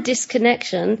and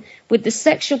disconnection with the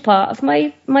sexual part of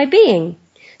my being?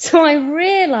 So I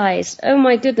realized, oh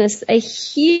my goodness, a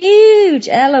huge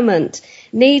element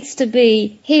needs to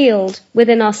be healed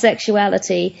within our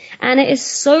sexuality. And it is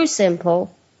so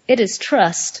simple. It is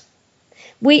trust.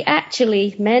 We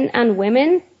actually, men and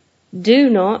women, do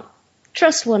not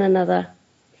trust one another.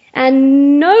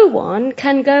 And no one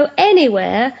can go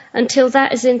anywhere until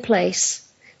that is in place.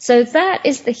 So that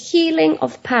is the healing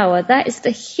of power. That is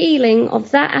the healing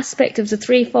of that aspect of the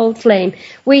threefold flame.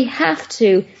 We have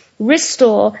to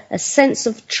restore a sense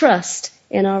of trust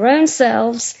in our own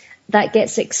selves that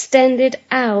gets extended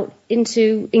out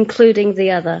into including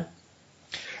the other.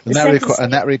 And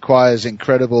that requires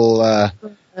incredible,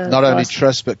 not only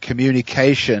trust, but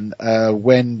communication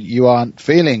when you aren't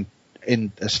feeling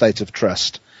in a state of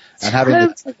trust. And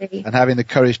having the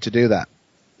courage to do that.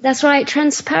 That's right.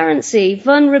 Transparency,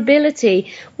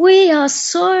 vulnerability. We are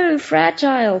so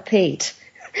fragile, Pete.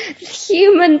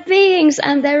 Human beings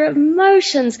and their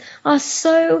emotions are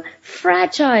so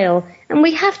fragile. And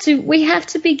we have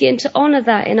to begin to honor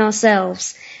that in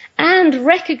ourselves and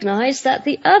recognize that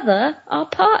the other, our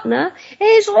partner,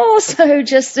 is also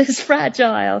just as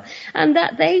fragile, and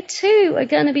that they too are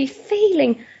going to be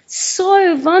feeling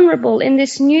so vulnerable in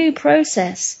this new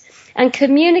process. And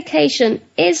communication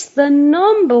is the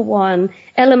number one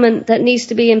element that needs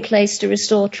to be in place to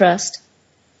restore trust.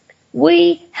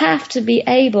 We have to be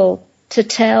able to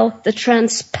tell the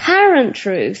transparent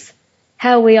truth,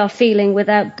 how we are feeling,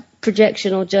 without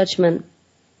projection or judgment.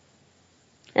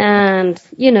 And,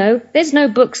 there's no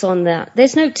books on that.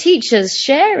 There's no teachers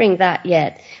sharing that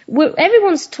yet.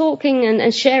 Everyone's talking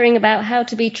and sharing about how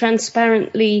to be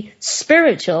transparently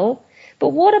spiritual. But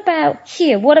what about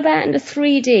here? What about in the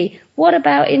 3D? What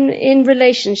about in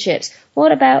relationships?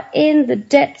 What about in the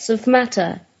depths of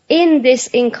matter? In this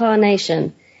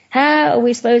incarnation? How are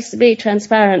we supposed to be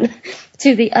transparent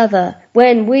to the other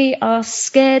when we are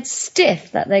scared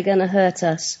stiff that they're going to hurt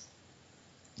us?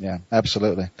 Yeah,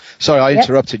 absolutely. Sorry, I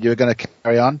interrupted. You were going to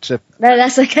carry on. No,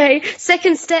 that's okay.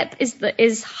 Second step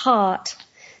is heart.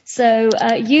 So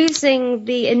using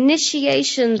the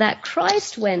initiation that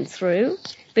Christ went through,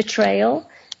 betrayal,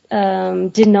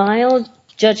 denial,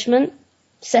 judgment,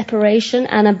 separation,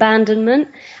 and abandonment,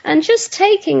 and just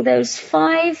taking those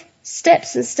 5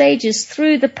 steps and stages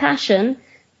through the passion,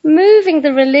 moving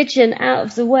the religion out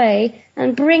of the way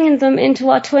and bringing them into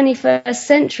our 21st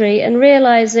century and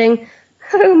realizing,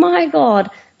 oh my God,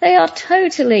 they are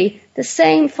totally the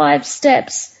same 5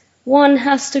 steps one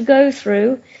has to go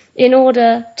through. in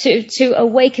order to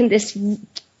awaken this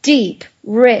deep,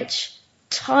 rich,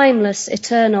 timeless,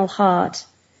 eternal heart.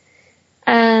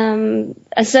 And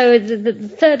so the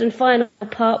third and final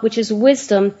part, which is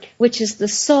wisdom, which is the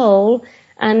soul,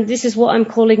 and this is what I'm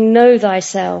calling know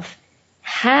thyself.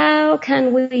 How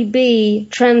can we be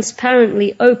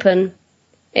transparently open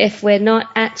if we're not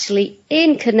actually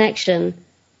in connection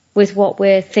with what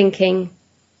we're thinking,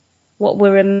 what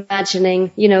we're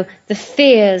imagining, the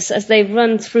fears as they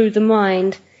run through the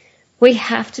mind? We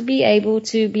have to be able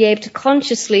to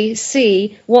consciously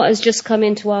see what has just come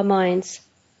into our minds.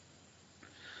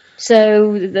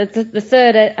 So the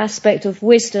third aspect of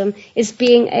wisdom is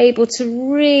being able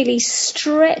to really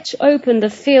stretch open the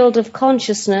field of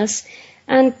consciousness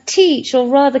and teach, or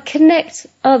rather connect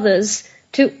others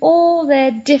to all their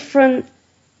different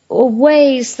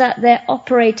ways that they're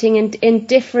operating in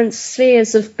different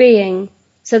spheres of being.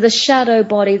 So the shadow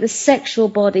body, the sexual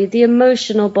body, the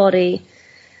emotional body,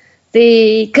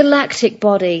 the galactic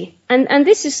body. And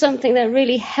this is something that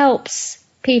really helps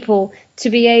people to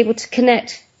be able to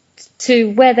connect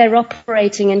to where they're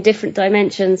operating in different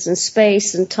dimensions and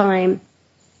space and time.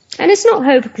 And it's not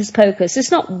hocus pocus.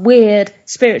 It's not weird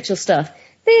spiritual stuff.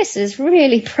 This is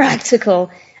really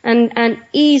practical and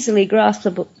easily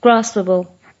graspable.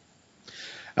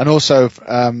 And also,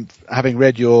 having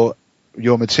read your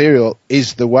material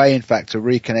is the way, in fact, to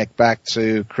reconnect back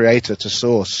to Creator, to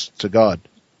Source, to God.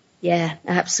 Yeah,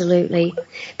 absolutely.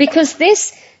 Because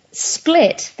this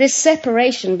split, this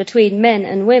separation between men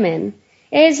and women,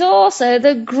 is also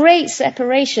the great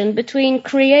separation between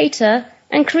Creator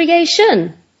and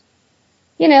creation.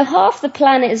 Half the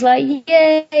planet is like,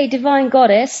 yay, divine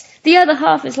goddess. The other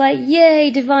half is like, yay,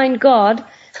 divine God.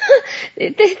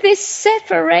 This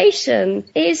separation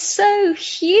is so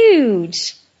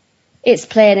huge. It's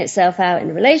playing itself out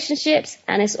in relationships,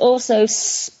 and it's also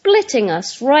splitting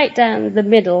us right down the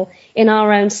middle in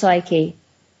our own psyche.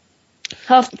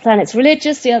 Half the planet's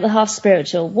religious, the other half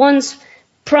spiritual. One's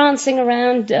prancing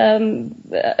around,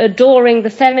 adoring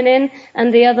the feminine,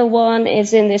 and the other one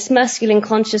is in this masculine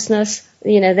consciousness.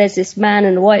 There's this man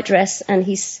in a white dress, and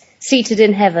he's seated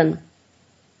in heaven.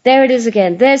 There it is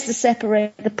again. There's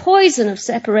the poison of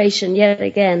separation yet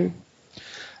again.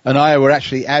 Anaiya, we're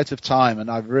actually out of time, and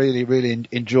I've really, really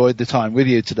enjoyed the time with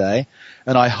you today.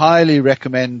 And I highly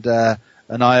recommend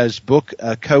Anaiya's book,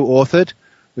 co-authored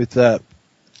with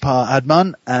Pa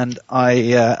Adman, and I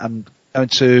am going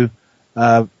to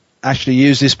actually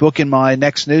use this book in my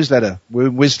next newsletter,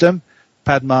 Wisdom,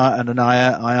 Padma and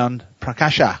Anaiya Ayan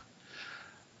Prakasha,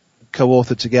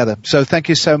 co-authored together. So thank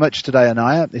you so much today,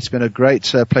 Anaiya. It's been a great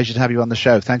pleasure to have you on the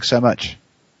show. Thanks so much.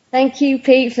 Thank you,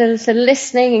 Pete, for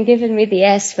listening and giving me the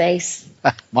airspace.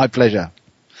 My pleasure.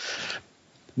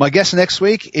 My guest next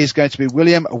week is going to be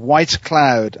William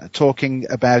Whitecloud, talking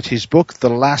about his book, The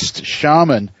Last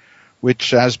Shaman,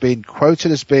 which has been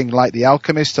quoted as being like The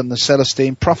Alchemist and the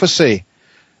Celestine Prophecy.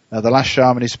 The Last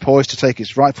Shaman is poised to take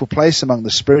its rightful place among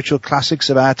the spiritual classics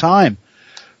of our time.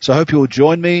 So I hope you will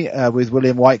join me with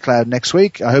William Whitecloud next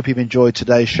week. I hope you've enjoyed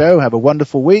today's show. Have a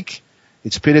wonderful week.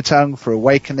 It's Peter Tongue for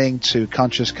Awakening to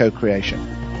Conscious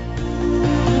Co-Creation.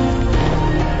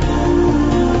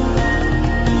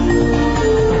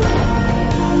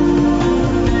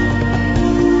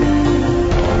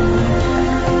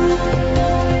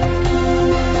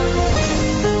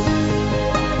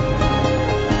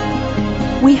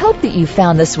 We hope that you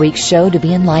found this week's show to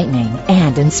be enlightening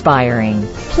and inspiring.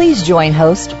 Please join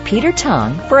host Peter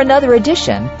Tongue for another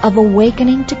edition of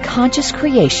Awakening to Conscious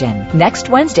Creation next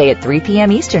Wednesday at 3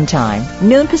 p.m. Eastern Time,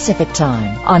 noon Pacific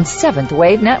Time on 7th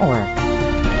Wave Network.